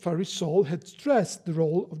Job, Farissol had stressed the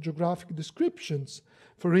role of geographic descriptions.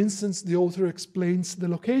 For instance, the author explains the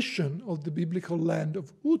location of the biblical land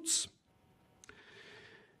of Uz.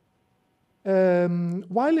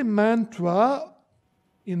 While in Mantua,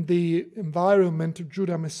 in the environment of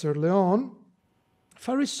Judah Messer Leon,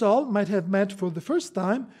 Farissol might have met for the first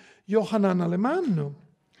time Johannan Alemanno,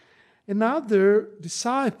 another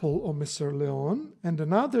disciple of Messer Leon and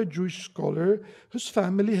another Jewish scholar whose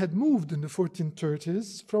family had moved in the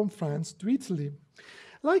 1430s from France to Italy.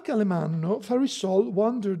 Like Alemanno, Farissol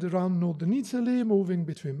wandered around northern Italy, moving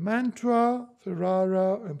between Mantua,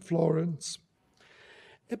 Ferrara, and Florence.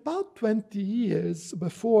 About 20 years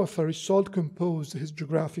before Farissol composed his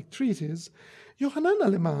geographic treatise, Johannan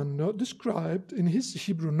Alemanno described in his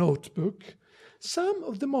Hebrew notebook some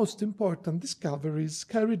of the most important discoveries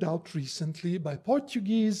carried out recently by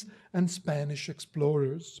Portuguese and Spanish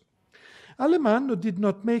explorers. Alemanno did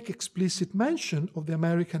not make explicit mention of the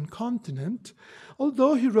American continent,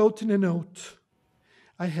 although he wrote in a note,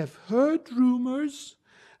 "I have heard rumors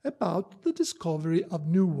about the discovery of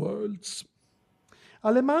new worlds."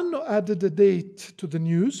 Alemanno added a date to the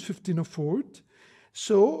news, 1504,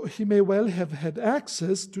 so he may well have had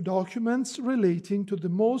access to documents relating to the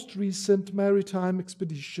most recent maritime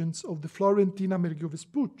expeditions of the Florentine Amerigo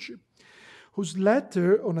Vespucci, whose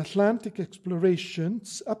letter on Atlantic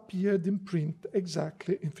explorations appeared in print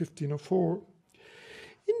exactly in 1504.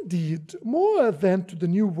 Indeed, more than to the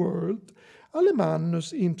New World,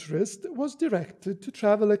 Alemanno's interest was directed to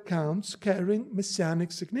travel accounts carrying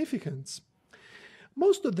messianic significance.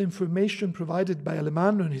 Most of the information provided by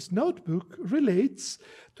Alemanno in his notebook relates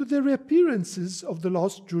to the reappearances of the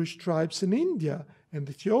lost Jewish tribes in India and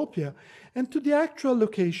Ethiopia, and to the actual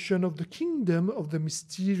location of the kingdom of the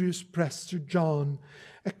mysterious Prester John,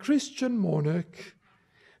 a Christian monarch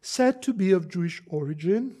said to be of Jewish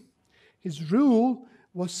origin. His rule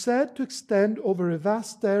was said to extend over a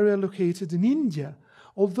vast area located in India,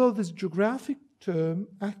 although this geographic term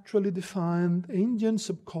actually defined the Indian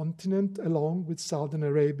subcontinent along with Southern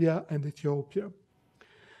Arabia and Ethiopia.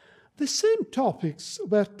 The same topics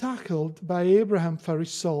were tackled by Abraham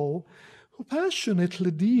Farissol, who passionately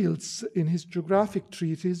deals in his geographic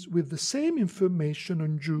treatise with the same information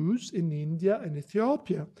on Jews in India and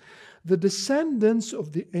Ethiopia, the descendants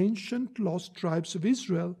of the ancient lost tribes of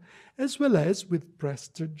Israel, as well as with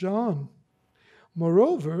Prester John.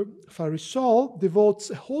 Moreover, Farissol devotes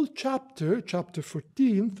a whole chapter, chapter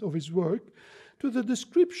 14 of his work, to the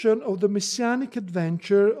description of the messianic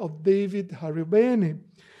adventure of David Harubeni,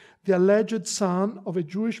 the alleged son of a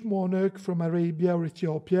Jewish monarch from Arabia or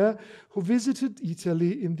Ethiopia who visited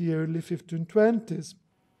Italy in the early 1520s.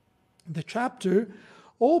 The chapter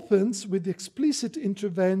opens with the explicit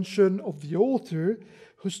intervention of the author,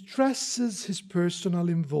 who stresses his personal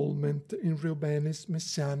involvement in Reubeni's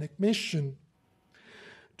messianic mission.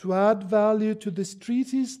 To add value to this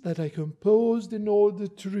treatise that I composed in order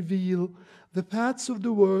to reveal the paths of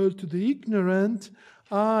the world to the ignorant,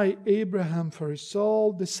 I, Abraham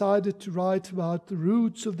Farissol, decided to write about the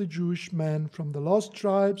roots of the Jewish man from the lost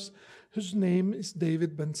tribes, whose name is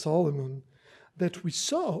David ben Solomon, that we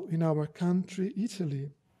saw in our country, Italy.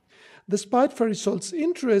 Despite Farissol's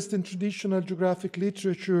interest in traditional geographic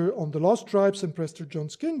literature on the lost tribes and Prester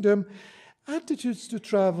John's kingdom, attitudes to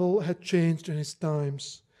travel had changed in his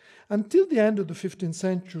times. Until the end of the 15th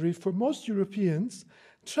century, for most Europeans,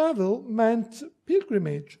 travel meant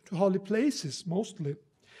pilgrimage to holy places, mostly.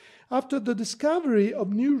 After the discovery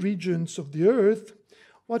of new regions of the earth,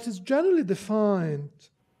 what is generally defined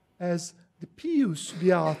as the pius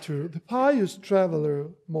viator, the pious traveler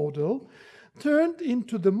model, turned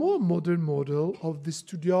into the more modern model of the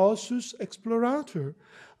studiosus explorator,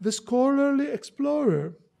 the scholarly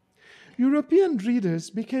explorer. European readers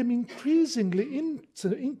became increasingly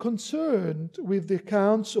concerned with the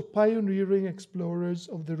accounts of pioneering explorers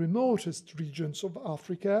of the remotest regions of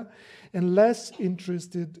Africa and less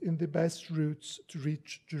interested in the best routes to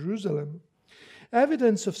reach Jerusalem.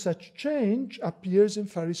 Evidence of such change appears in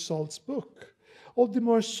Farissol's book, all the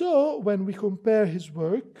more so when we compare his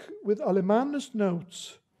work with Alemanno's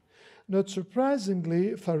notes. Not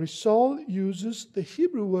surprisingly, Farissol uses the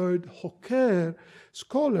Hebrew word hoker,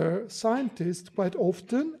 scholar, scientist, quite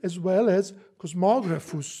often, as well as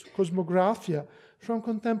cosmographus, cosmographia, from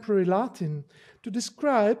contemporary Latin, to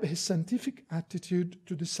describe his scientific attitude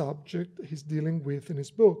to the subject he's dealing with in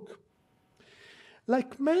his book.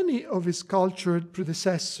 Like many of his cultured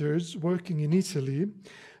predecessors working in Italy,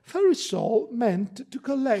 Farissol meant to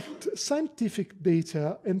collect scientific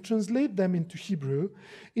data and translate them into Hebrew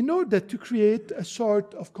in order to create a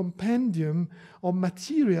sort of compendium of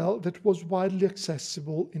material that was widely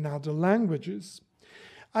accessible in other languages.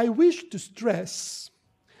 I wish to stress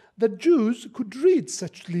that Jews could read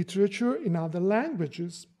such literature in other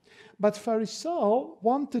languages, but Farissol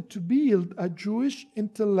wanted to build a Jewish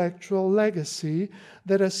intellectual legacy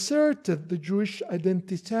that asserted the Jewish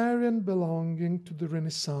identitarian belonging to the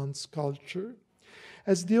Renaissance culture.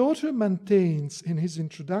 As the author maintains in his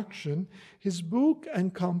introduction, his book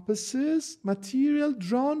encompasses material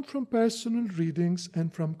drawn from personal readings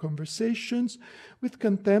and from conversations with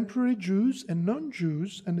contemporary Jews and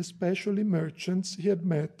non-Jews, and especially merchants he had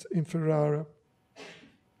met in Ferrara.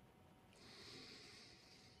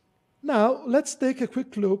 Now, let's take a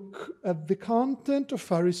quick look at the content of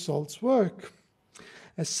Farissol's work.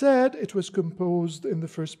 As said, it was composed in the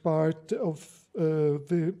first part of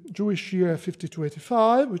the Jewish year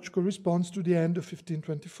 5285, which corresponds to the end of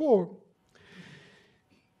 1524.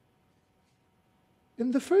 In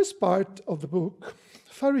the first part of the book,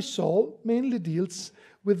 Farissol mainly deals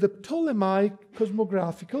with the Ptolemaic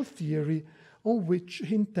cosmographical theory on which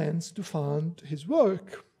he intends to found his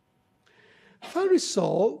work.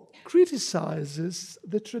 Farissol criticizes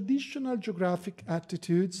the traditional geographic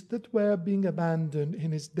attitudes that were being abandoned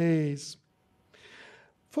in his days.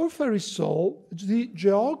 For Farissol, the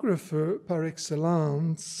geographer par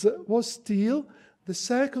excellence was still the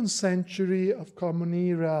 2nd century of Common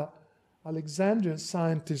Era Alexandrian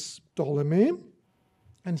scientist Ptolemy.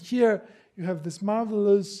 And here you have this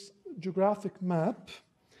marvelous geographic map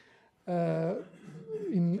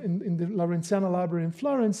in the Laurentiana Library in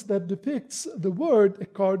Florence that depicts the world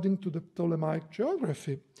according to the Ptolemaic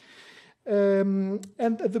geography. And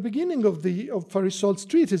at the beginning of Farissol's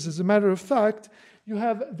treatise, as a matter of fact, you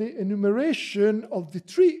have the enumeration of the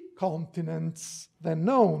 3 continents then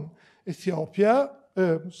known: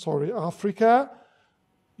 Africa,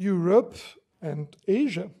 Europe, and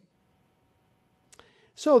Asia.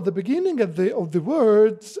 So the beginning of the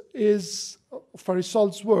word is,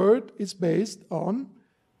 Farissol's word is based on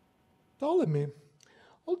Ptolemy.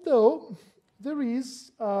 Although there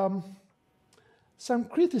is some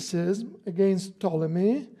criticism against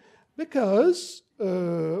Ptolemy because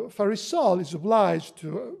Farissol is obliged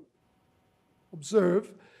to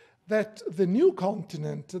observe that the new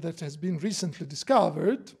continent that has been recently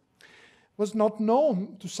discovered was not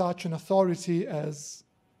known to such an authority as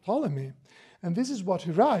Ptolemy. And this is what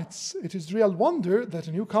he writes: "It is real wonder that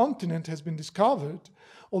a new continent has been discovered,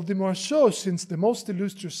 all the more so since the most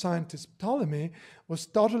illustrious scientist Ptolemy was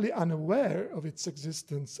totally unaware of its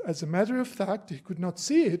existence. As a matter of fact, he could not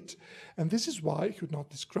see it, and this is why he could not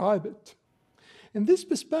describe it." In this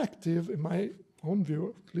perspective, in my own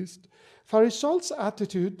view at least, Farissol's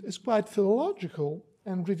attitude is quite philological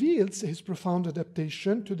and reveals his profound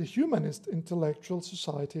adaptation to the humanist intellectual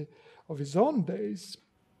society of his own days.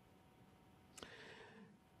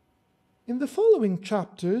 In the following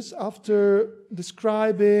chapters, after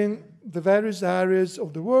describing the various areas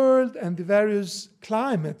of the world and the various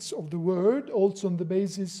climates of the world, also on the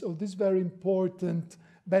basis of this very important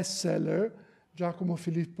bestseller, Giacomo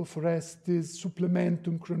Filippo Foresti's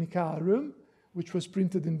Supplementum Chronicarum, which was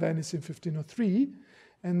printed in Venice in 1503,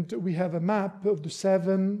 and we have a map of the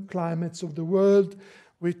 7 climates of the world,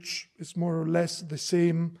 which is more or less the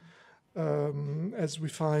same as we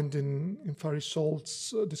find in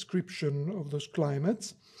Farissol's description of those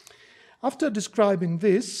climates. After describing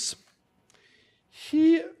this,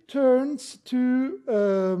 he turns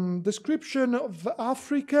to description of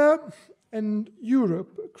Africa and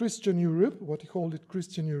Europe, Christian Europe, what he called it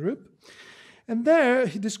Christian Europe. And there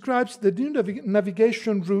he describes the new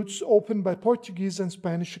navigation routes opened by Portuguese and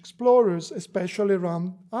Spanish explorers, especially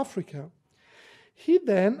around Africa. He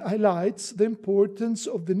then highlights the importance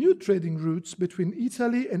of the new trading routes between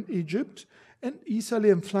Italy and Egypt and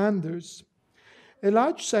Italy and Flanders. A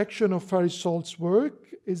large section of Farissol's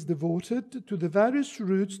work is devoted to the various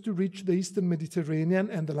routes to reach the Eastern Mediterranean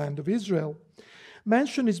and the land of Israel.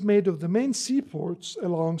 Mention is made of the main seaports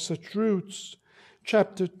along such routes.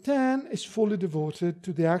 Chapter 10 is fully devoted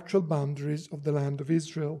to the actual boundaries of the land of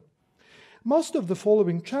Israel. Most of the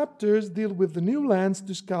following chapters deal with the new lands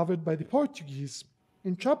discovered by the Portuguese.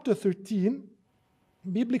 In chapter 13,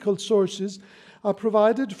 biblical sources are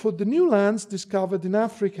provided for the new lands discovered in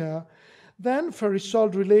Africa. Then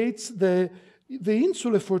Farissol relates the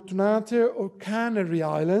Insulae Fortunate or Canary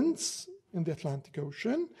Islands in the Atlantic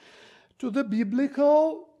Ocean to the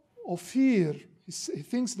biblical Ophir. He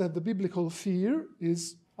thinks that the biblical Ophir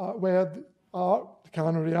is where are the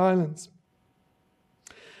Canary Islands.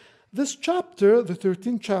 This chapter, the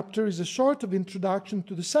 13th chapter, is a sort of introduction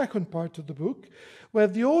to the second part of the book, where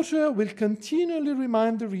the author will continually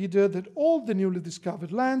remind the reader that all the newly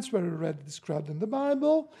discovered lands were already described in the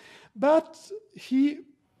Bible, but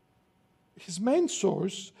his main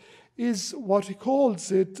source is what he calls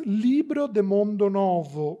it Libro de Mondo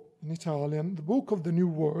Novo in Italian, the Book of the New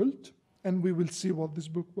World, and we will see what this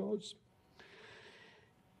book was.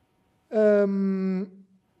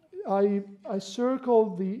 I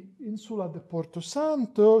circled the Insula de Porto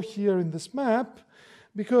Santo here in this map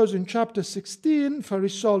because in chapter 16,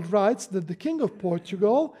 Farissol writes that the king of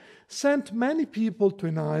Portugal sent many people to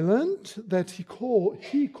an island that he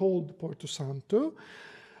called Porto Santo.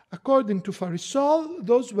 According to Farissol,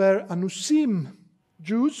 those were Anusim,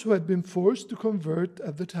 Jews who had been forced to convert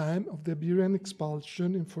at the time of the Iberian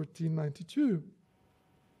expulsion in 1492.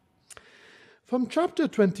 From chapter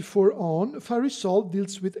 24 on, Farissol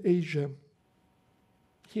deals with Asia.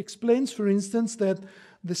 He explains, for instance, that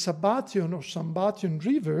the Sabbation or Sambation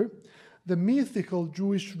River, the mythical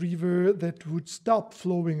Jewish river that would stop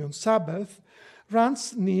flowing on Sabbath,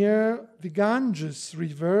 runs near the Ganges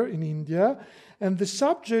River in India, and on this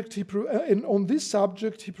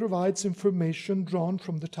subject he provides information drawn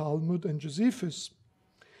from the Talmud and Josephus.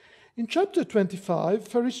 In chapter 25,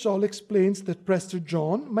 Farissol explains that Prester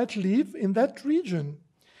John might live in that region.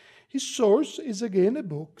 His source is again a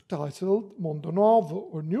book titled Mondo Nuovo,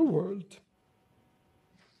 or New World.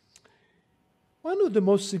 One of the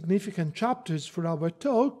most significant chapters for our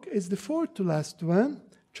talk is the fourth to last one,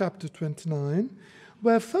 chapter 29,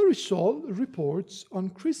 where Farissol reports on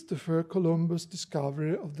Christopher Columbus'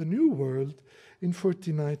 discovery of the New World in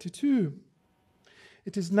 1492.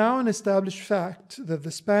 It is now an established fact that the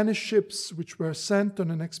Spanish ships which were sent on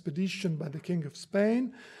an expedition by the King of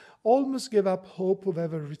Spain almost gave up hope of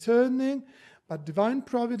ever returning, but divine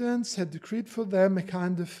providence had decreed for them a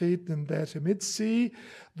kind of fate in that amid sea,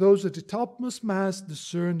 those at the topmost mast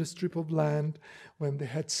discerned a strip of land. When they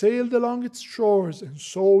had sailed along its shores and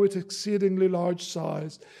saw it exceedingly large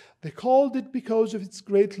size, they called it, because of its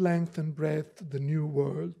great length and breadth, the New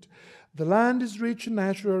World. The land is rich in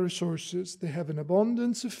natural resources. They have an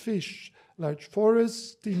abundance of fish, large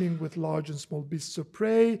forests teeming with large and small beasts of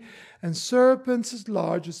prey, and serpents as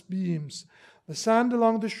large as beams. The sand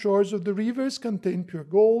along the shores of the rivers contain pure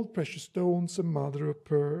gold, precious stones, and mother of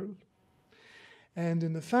pearl. And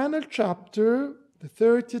in the final chapter, the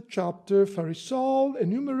 30th chapter, Farissol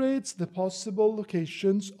enumerates the possible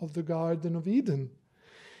locations of the Garden of Eden.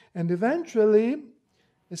 and eventually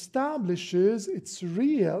establishes its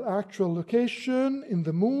real, actual location in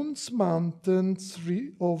the Moon's Mountains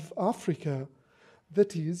of Africa,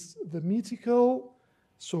 that is, the mythical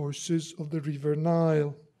sources of the river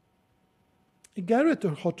Nile. Iggeret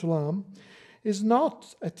or ʻolam is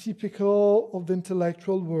not atypical of the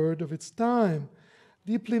intellectual world of its time,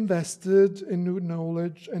 deeply invested in new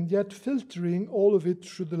knowledge and yet filtering all of it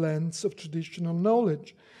through the lens of traditional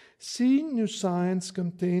knowledge, seeing new science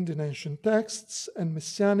contained in ancient texts and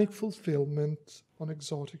messianic fulfillment on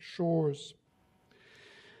exotic shores.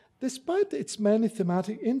 Despite its many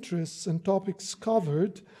thematic interests and topics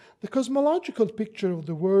covered, the cosmological picture of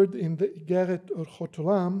the world in the Iggeret or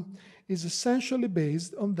ʻolam is essentially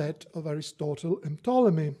based on that of Aristotle and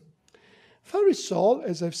Ptolemy. Farissol,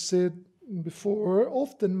 as I've said before,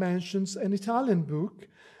 often mentions an Italian book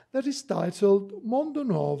that is titled Mondo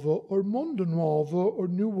Nuovo or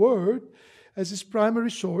New World as his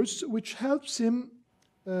primary source, which helps him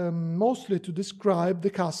mostly to describe the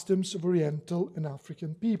customs of Oriental and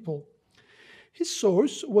African people. His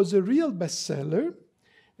source was a real bestseller,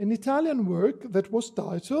 an Italian work that was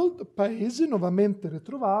titled Paesi nuovamente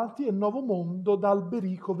ritrovati e Nuovo Mondo da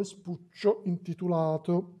Alberico Vespuccio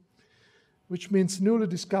intitolato, which means newly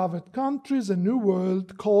discovered countries, a new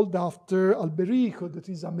world called after Alberico, that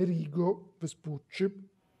is Amerigo Vespucci.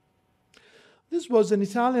 This was an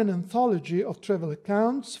Italian anthology of travel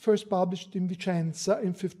accounts, first published in Vicenza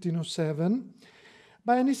in 1507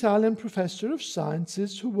 by an Italian professor of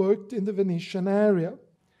sciences who worked in the Venetian area,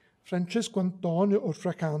 Francesco Antonio or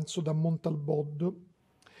Fracanzo da Montalboddo.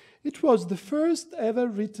 It was the first ever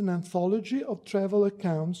written anthology of travel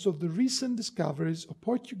accounts of the recent discoveries of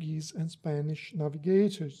Portuguese and Spanish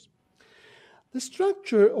navigators. The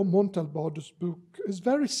structure of Montalboddo's book is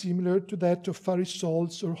very similar to that of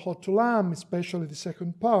Farissol's or ʻolam, especially the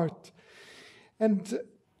second part. And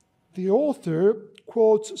the author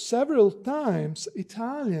quotes several times the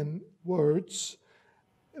Italian words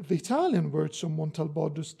of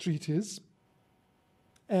Montalboddo's treatise,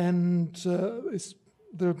 and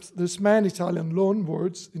there's many Italian loan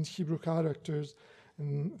words in Hebrew characters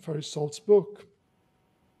in Farissol's book.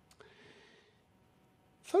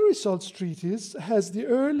 Farissol's treatise has the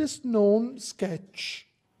earliest known sketch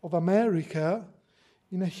of America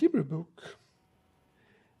in a Hebrew book.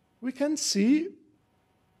 We can see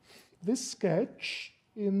this sketch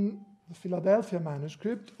in the Philadelphia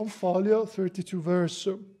manuscript on folio 32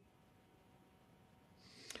 verso.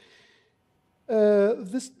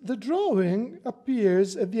 The drawing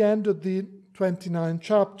appears at the end of the 29th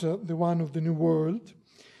chapter, the one of the New World,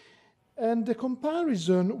 and the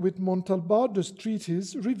comparison with Montalboddo's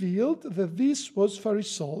treatise revealed that this was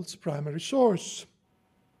Farissol's primary source.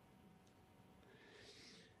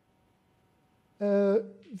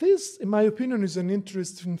 This, in my opinion, is an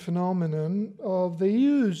interesting phenomenon of the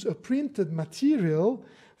use of printed material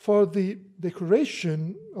for the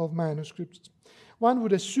decoration of manuscripts. One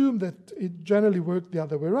would assume that it generally worked the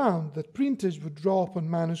other way around, that printers would draw upon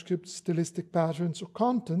manuscripts stylistic patterns or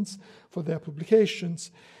contents for their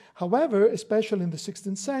publications. However, especially in the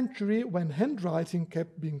 16th century, when handwriting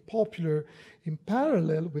kept being popular in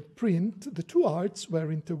parallel with print, the two arts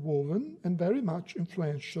were interwoven and very much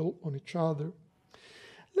influential on each other.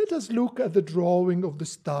 Let us look at the drawing of the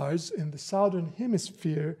stars in the southern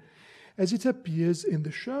hemisphere as it appears in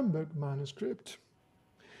the Schoenberg manuscript.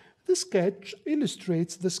 The sketch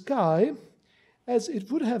illustrates the sky as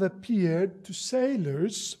it would have appeared to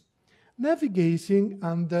sailors navigating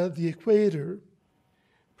under the equator,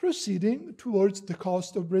 proceeding towards the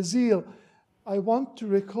coast of Brazil. I want to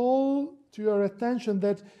recall to your attention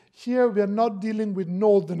that here we are not dealing with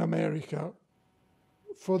Northern America.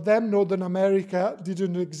 For them, Northern America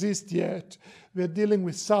didn't exist yet. We are dealing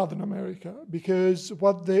with Southern America, because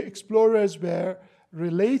what the explorers were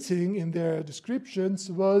relating in their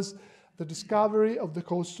descriptions was the discovery of the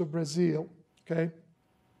coast of Brazil. Okay?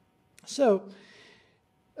 So,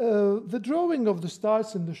 the drawing of the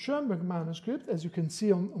stars in the Schoenberg manuscript, as you can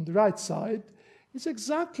see on the right side, is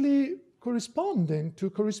exactly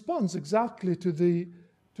corresponds exactly to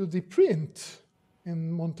the print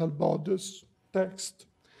in Montalboddo's text.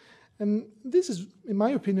 And this is, in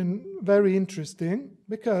my opinion, very interesting,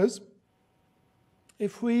 because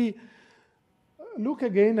if we look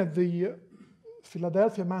again at the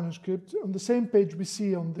Philadelphia manuscript, on the same page we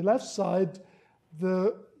see on the left side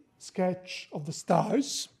the sketch of the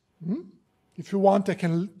stars. If you want, I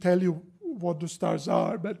can tell you what the stars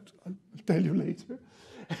are, but I'll tell you later.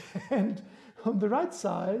 And on the right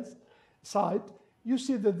side, you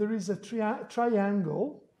see that there is a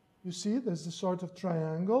triangle You see, there's a sort of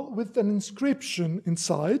triangle with an inscription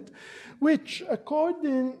inside, which,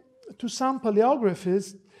 according to some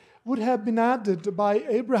paleographists, would have been added by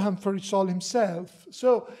Abraham Farissol himself.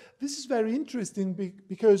 So this is very interesting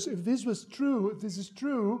because if this was true, if this is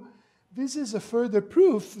true, this is a further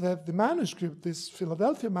proof that the manuscript, this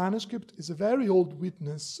Philadelphia manuscript, is a very old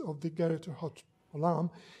witness of the Iggeret orhot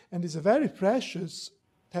ʻolam and is a very precious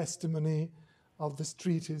testimony of this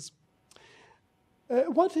treatise.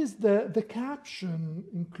 What is the caption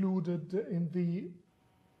included in the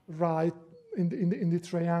right in the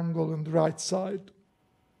triangle on the right side?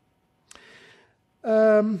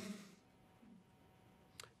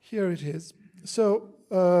 Here it is. So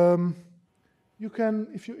you can,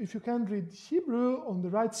 if you can read Hebrew on the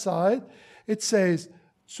right side, it says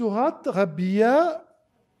Tzurat Rabia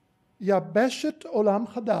Yabeshet Olam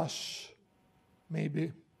Chadash.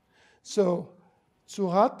 Maybe. So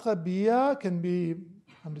Tzurat Rabia can be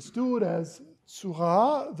understood as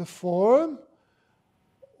Tzura, the form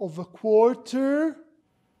of a quarter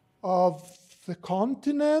of the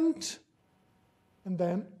continent, and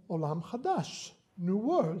then Olam Chadash, new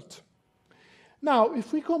world. Now,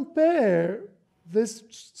 if we compare this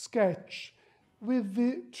sketch with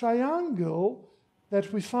the triangle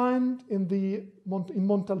that we find in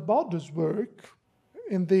Montalbado's work,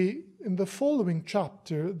 in the following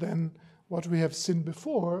chapter than what we have seen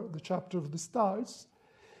before, the chapter of the stars,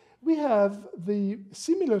 we have the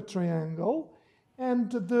similar triangle,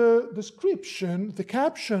 and the description, the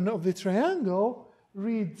caption of the triangle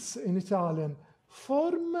reads in Italian,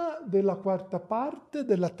 forma della quarta parte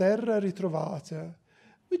della terra ritrovata,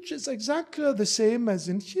 which is exactly the same as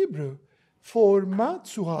in Hebrew. Forma,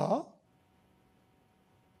 tzura,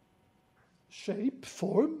 shape,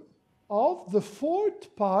 form, of the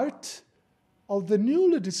fourth part of the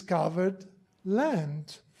newly discovered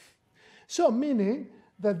land. So meaning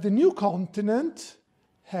that the new continent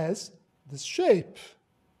has this shape.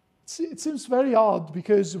 It seems very odd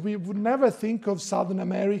because we would never think of Southern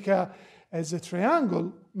America as a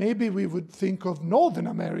triangle. Maybe we would think of Northern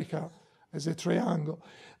America as a triangle.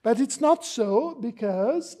 But it's not so,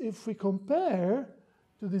 because if we compare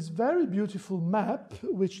to this very beautiful map,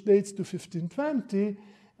 which dates to 1520,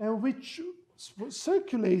 and which was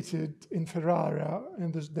circulated in Ferrara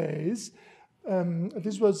in those days,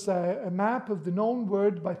 this was a map of the known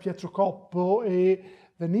world by Pietro Coppo, a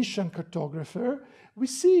Venetian cartographer. We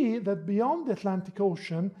see that beyond the Atlantic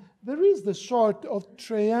Ocean, there is the sort of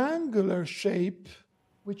triangular shape,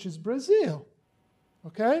 which is Brazil,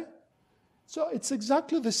 okay? So it's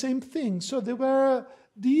exactly the same thing. So they were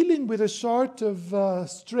dealing with a sort of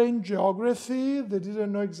strange geography. They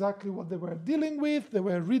didn't know exactly what they were dealing with. They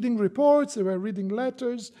were reading reports, they were reading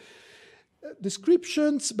letters,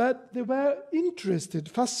 descriptions, but they were interested,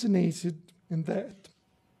 fascinated in that.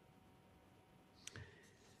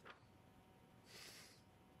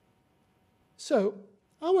 So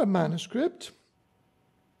our manuscript,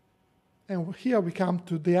 and here we come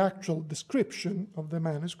to the actual description of the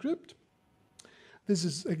manuscript. This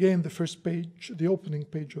is, again, the first page, the opening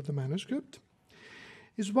page of the manuscript,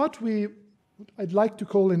 is what I'd like to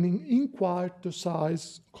call an in-quarto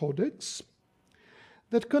size codex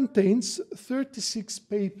that contains 36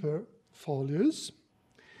 paper folios.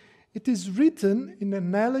 It is written in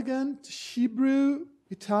an elegant Hebrew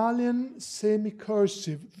Italian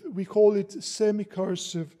semi-cursive, we call it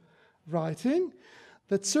semi-cursive writing,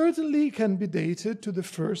 that certainly can be dated to the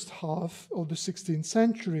first half of the 16th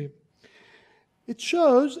century. It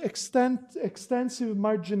shows extensive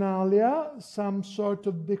marginalia, some sort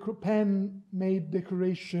of pen-made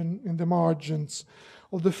decoration in the margins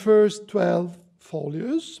of the first 12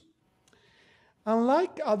 folios.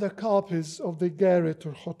 Unlike other copies of the Iggeret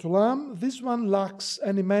orhot ʻolam, this one lacks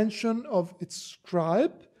any mention of its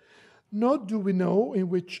scribe, nor do we know in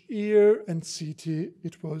which year and city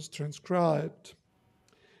it was transcribed.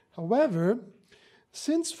 However,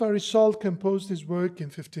 since Farissol composed his work in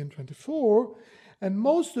 1524, and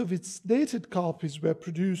most of its dated copies were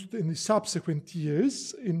produced in the subsequent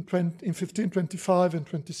years, in 1525 and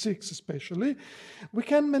 26 especially, we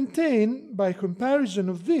can maintain, by comparison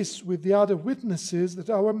of this with the other witnesses,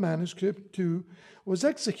 that our manuscript too was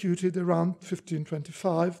executed around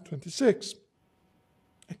 1525-26.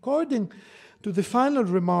 According to the final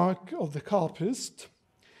remark of the copyist,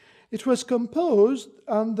 it was composed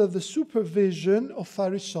under the supervision of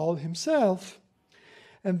Farissol himself,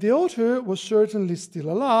 and the author was certainly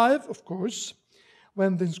still alive, of course,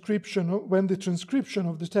 when the transcription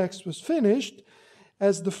of the text was finished,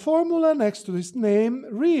 as the formula next to his name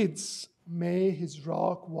reads, "May his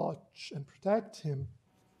rock watch and protect him."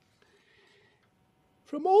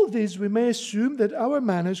 From all this, we may assume that our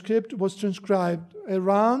manuscript was transcribed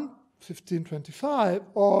around 1525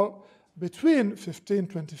 or between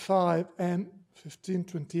 1525 and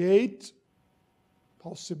 1528,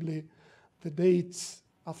 possibly the dates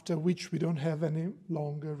after which we don't have any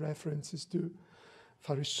longer references to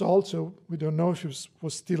Farissol, so we don't know if he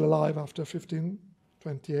was still alive after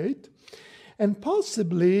 1528. And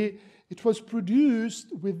possibly it was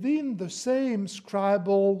produced within the same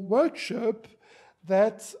scribal workshop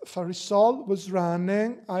that Farissol was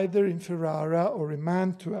running either in Ferrara or in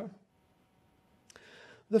Mantua.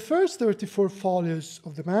 The first 34 folios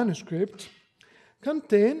of the manuscript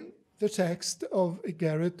contain the text of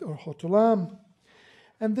Iggeret or orhot ʻolam,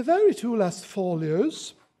 and the very two last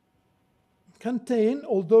folios contain,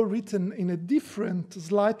 although written in a different,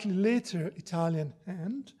 slightly later Italian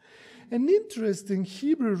hand, an interesting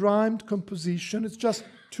Hebrew rhymed composition. It's just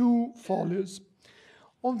 2 folios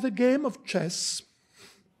on the game of chess,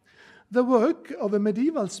 the work of a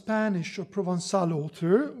medieval Spanish or Provençal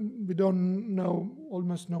author. We don't know,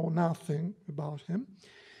 almost know nothing about him,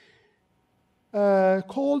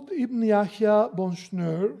 called Ibn Yahya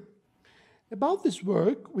Bonschneur. About this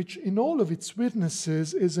work, which in all of its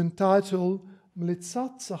witnesses is entitled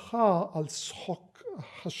Mlitzat Zachar al Schok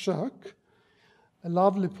Hashak, a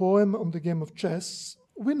lovely poem on the game of chess,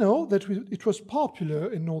 we know that it was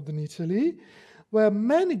popular in northern Italy, where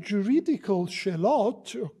many juridical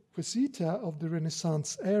shelot or quesita of the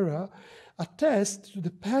Renaissance era attest to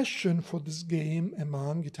the passion for this game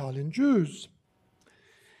among Italian Jews.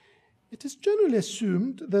 It is generally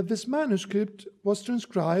assumed that this manuscript was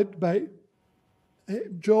transcribed by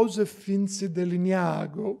Joseph Vinci de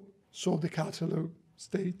Lignago, so the catalogue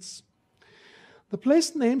states. The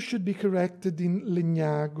place name should be corrected in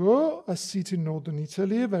Legnago, a city in northern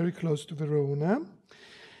Italy, very close to Verona.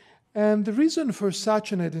 And the reason for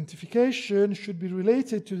such an identification should be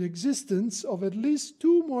related to the existence of at least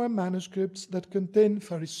 2 more manuscripts that contain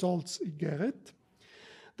Farissol's Iggeret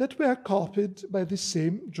that were copied by the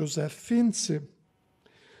same Joseph Vinci.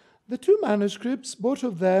 The 2 manuscripts, both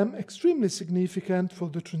of them extremely significant for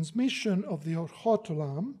the transmission of the orhot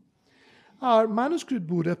ʻolam, are Manuscript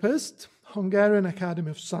Budapest, Hungarian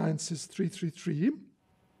Academy of Sciences 333,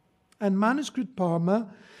 and Manuscript Parma,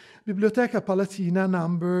 Biblioteca Palatina,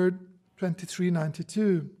 number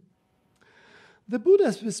 2392. The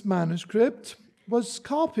Budapest manuscript was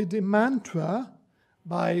copied in Mantua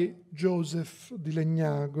by Joseph di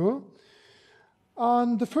Legnago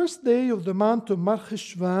on the first day of the month of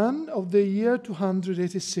Marcheshvan of the year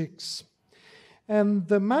 286. And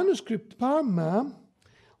the Manuscript Parma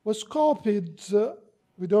was copied,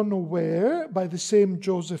 we don't know where, by the same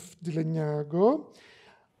Joseph di Legnago,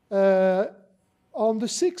 on the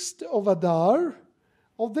 6th of Adar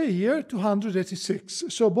of the year 286.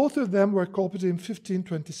 So both of them were copied in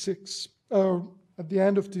 1526, or at the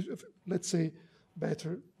end of, let's say,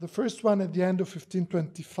 better. The first one at the end of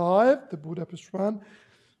 1525, the Budapest one,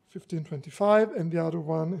 1525, and the other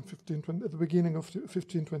one in at the beginning of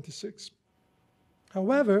 1526.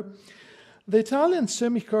 However, the Italian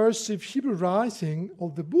semi-cursive Hebrew writing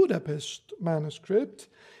of the Budapest manuscript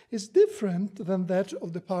is different than that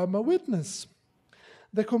of the Parma witness.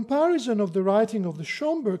 The comparison of the writing of the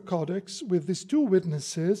Schoenberg Codex with these 2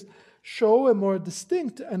 witnesses show a more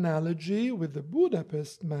distinct analogy with the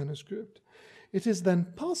Budapest manuscript. It is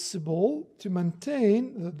then possible to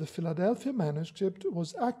maintain that the Philadelphia manuscript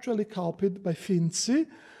was actually copied by Vinci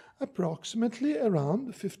approximately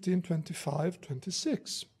around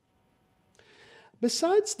 1525-26.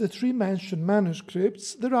 Besides the 3 mentioned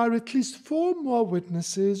manuscripts, there are at least 4 more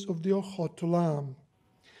witnesses of the orhot ʻolam.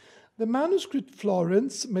 The manuscript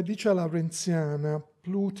Florence Medicia Laurenziana,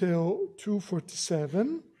 Pluteo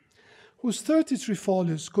 247, whose 33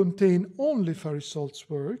 folios contain only Farissol's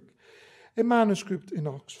work, a manuscript in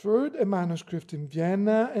Oxford, a manuscript in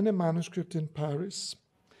Vienna, and a manuscript in Paris.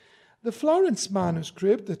 The Florence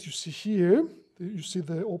manuscript that you see here, you see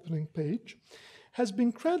the opening page, has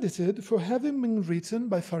been credited for having been written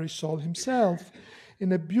by Farissol himself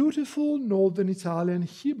in a beautiful northern Italian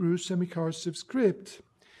Hebrew semi-cursive script.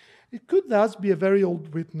 It could thus be a very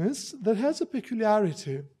old witness that has a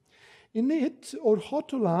peculiarity. In it,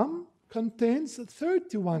 orhot ʻolam contains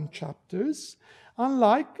 31 chapters,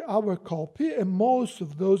 unlike our copy and most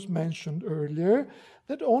of those mentioned earlier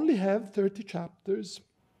that only have 30 chapters.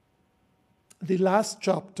 The last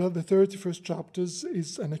chapter, the 31st chapter,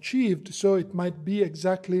 is unachieved, so it might be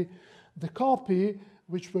exactly the copy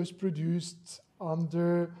which was produced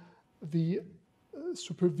under the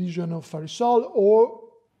supervision of Farissol or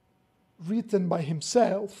written by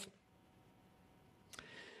himself.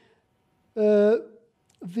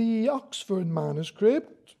 the Oxford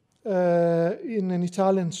manuscript, in an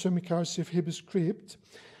Italian semi-cursive Hebrew script,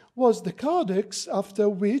 was the codex after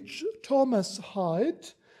which Thomas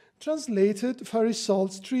Hyde translated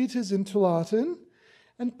Farissol's treatise into Latin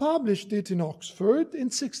and published it in Oxford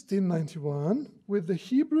in 1691, with the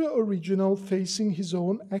Hebrew original facing his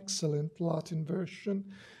own excellent Latin version.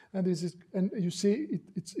 And you see,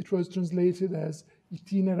 it was translated as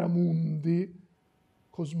Itinera Mundi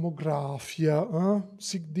Cosmographia,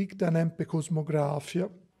 sic dicta nempe Cosmographia.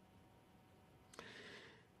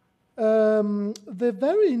 The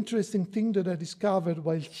very interesting thing that I discovered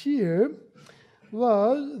while here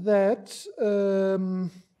was that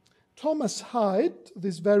Thomas Hyde,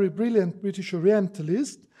 this very brilliant British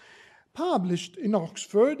Orientalist, published in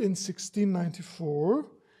Oxford in 1694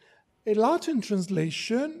 a Latin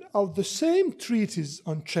translation of the same treatise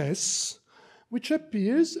on chess, which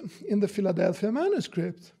appears in the Philadelphia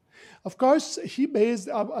manuscript. Of course, he based,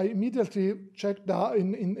 I immediately checked out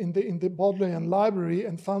in the Bodleian library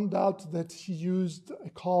and found out that he used a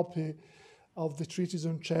copy of the treatise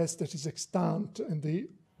on chess that is extant in the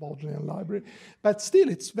Bodleian library. But still,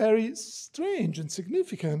 it's very strange and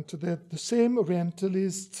significant that the same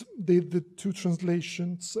Orientalist did the two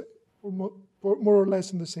translations more or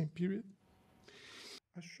less in the same period.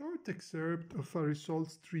 A short excerpt of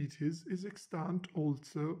Farissol's treatise is extant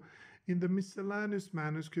also in the Miscellaneous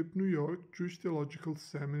Manuscript, New York, Jewish Theological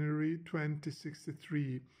Seminary,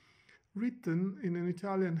 2063, written in an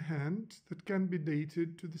Italian hand that can be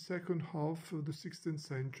dated to the second half of the 16th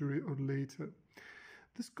century or later.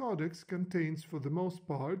 This codex contains, for the most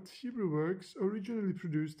part, Hebrew works originally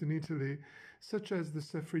produced in Italy, such as the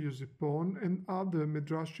Sefer Yosipon and other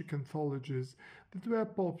Midrashic anthologies that were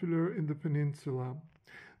popular in the peninsula.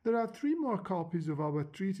 There are 3 more copies of our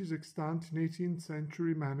treatise extant in 18th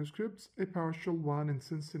century manuscripts, a partial one in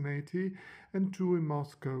Cincinnati and 2 in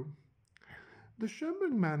Moscow. The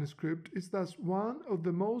Schoenberg manuscript is thus one of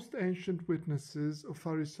the most ancient witnesses of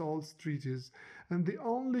Farissol's treatise and the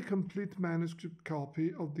only complete manuscript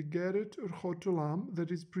copy of the Iggeret orhot ʻolam that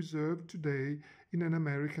is preserved today in an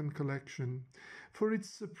American collection. For its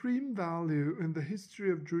supreme value in the history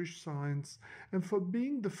of Jewish science and for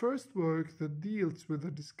being the first work that deals with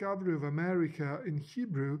the discovery of America in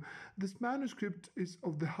Hebrew, this manuscript is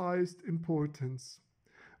of the highest importance.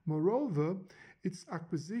 Moreover, its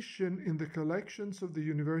acquisition in the collections of the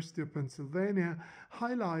University of Pennsylvania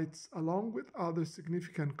highlights, along with other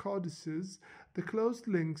significant codices, the close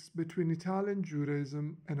links between Italian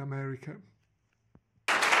Judaism and America.